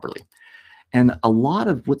respond properly. And a lot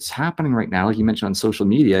of what's happening right now, like you mentioned on social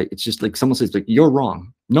media, it's just like someone says, like, you're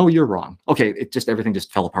wrong. No, you're wrong. Okay, everything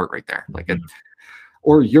just fell apart right there. Like,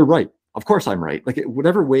 or you're right. Of course I'm right. Like,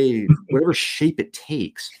 whatever way, whatever shape it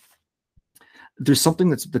takes, there's something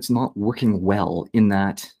that's not working well in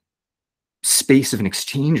that space of an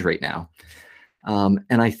exchange right now.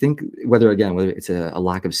 And I think whether it's a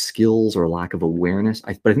lack of skills or a lack of awareness,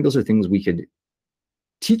 but I think those are things we could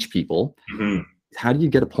teach people. How do you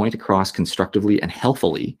get a point across constructively and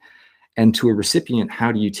healthily? And to a recipient,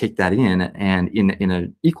 how do you take that in and in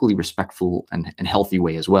an equally respectful and healthy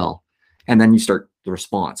way as well? And then you start the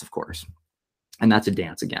response, of course. And that's a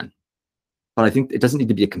dance again. But I think it doesn't need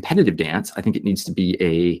to be a competitive dance. I think it needs to be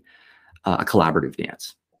a collaborative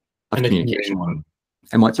dance, a communication one.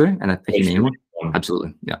 And what, sorry? And if you name one?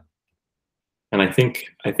 Absolutely, yeah. And I think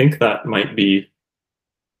that might be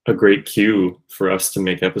a great cue for us to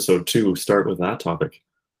make episode 2 start with that topic.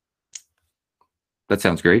 That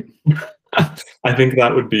sounds great. I think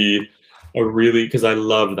that would be a really, because I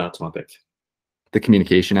love that topic. The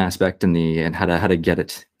communication aspect and how to get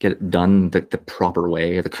it done the proper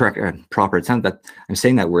way, the correct proper. It sounds that I'm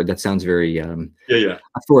saying that word. That sounds very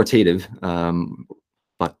authoritative,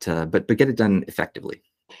 but get it done effectively.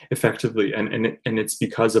 Effectively, and it's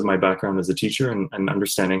because of my background as a teacher and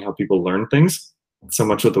understanding how people learn things. So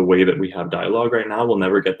much of the way that we have dialogue right now will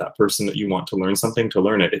never get that person that you want to learn something to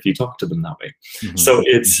learn it if you talk to them that way. Mm-hmm. So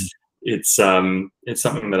it's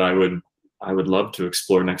something that I would love to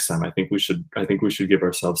explore next time. I think we should give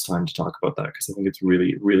ourselves time to talk about that, because I think it's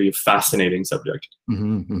really, really a fascinating subject.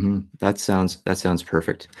 Mm-hmm, mm-hmm. That sounds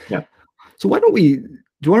perfect. Yeah. So why don't we? Do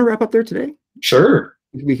you want to wrap up there today? Sure.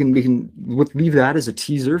 We can leave that as a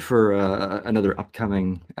teaser for another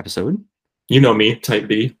upcoming episode. You know me, type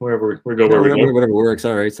B, wherever we go. Whatever works.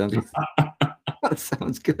 All right, sounds good. That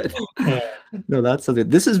sounds good. No, that's something.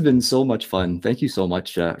 This has been so much fun. Thank you so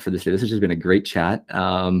much for this day. This has just been a great chat.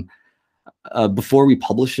 Before we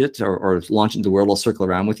publish it or launch it into the world, I'll circle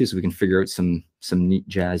around with you so we can figure out some neat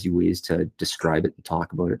jazzy ways to describe it and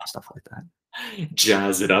talk about it and stuff like that.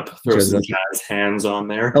 Jazz it up. Throw some jazz hands on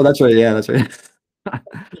there. Oh, that's right. Yeah, that's right.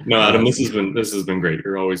 No, Adam, this has been great.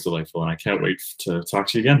 You're always delightful, and I can't wait to talk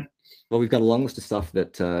to you again. Well, we've got a long list of stuff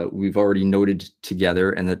that we've already noted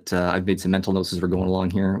together, and that I've made some mental notes as we're going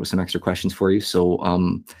along here with some extra questions for you. So,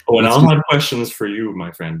 and I'll have questions for you,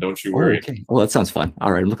 my friend. Don't you worry. Okay. Well, that sounds fun.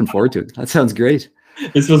 All right, I'm looking forward to it. That sounds great.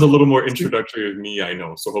 This was a little more introductory of me, I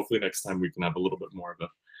know. So hopefully next time we can have a little bit more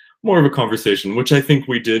of a conversation, which I think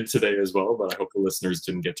we did today as well, but I hope the listeners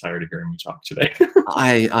didn't get tired of hearing me talk today.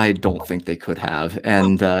 I don't think they could have.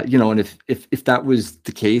 And, and if that was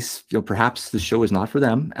the case, perhaps the show is not for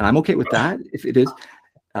them. And I'm okay with that if it is.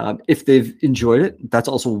 If they've enjoyed it, that's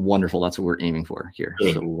also wonderful. That's what we're aiming for here.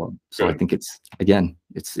 Good. So I think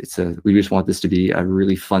we just want this to be a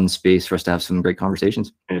really fun space for us to have some great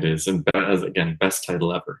conversations. It is. And again, best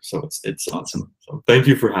title ever. So it's awesome. So thank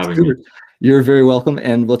you for having me. You're very welcome,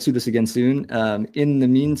 and let's do this again soon. In the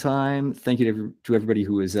meantime, thank you to everybody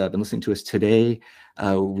who has been listening to us today.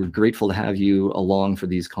 We're grateful to have you along for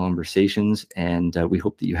these conversations, and we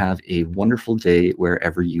hope that you have a wonderful day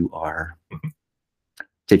wherever you are.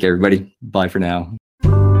 Take care, everybody. Bye for now.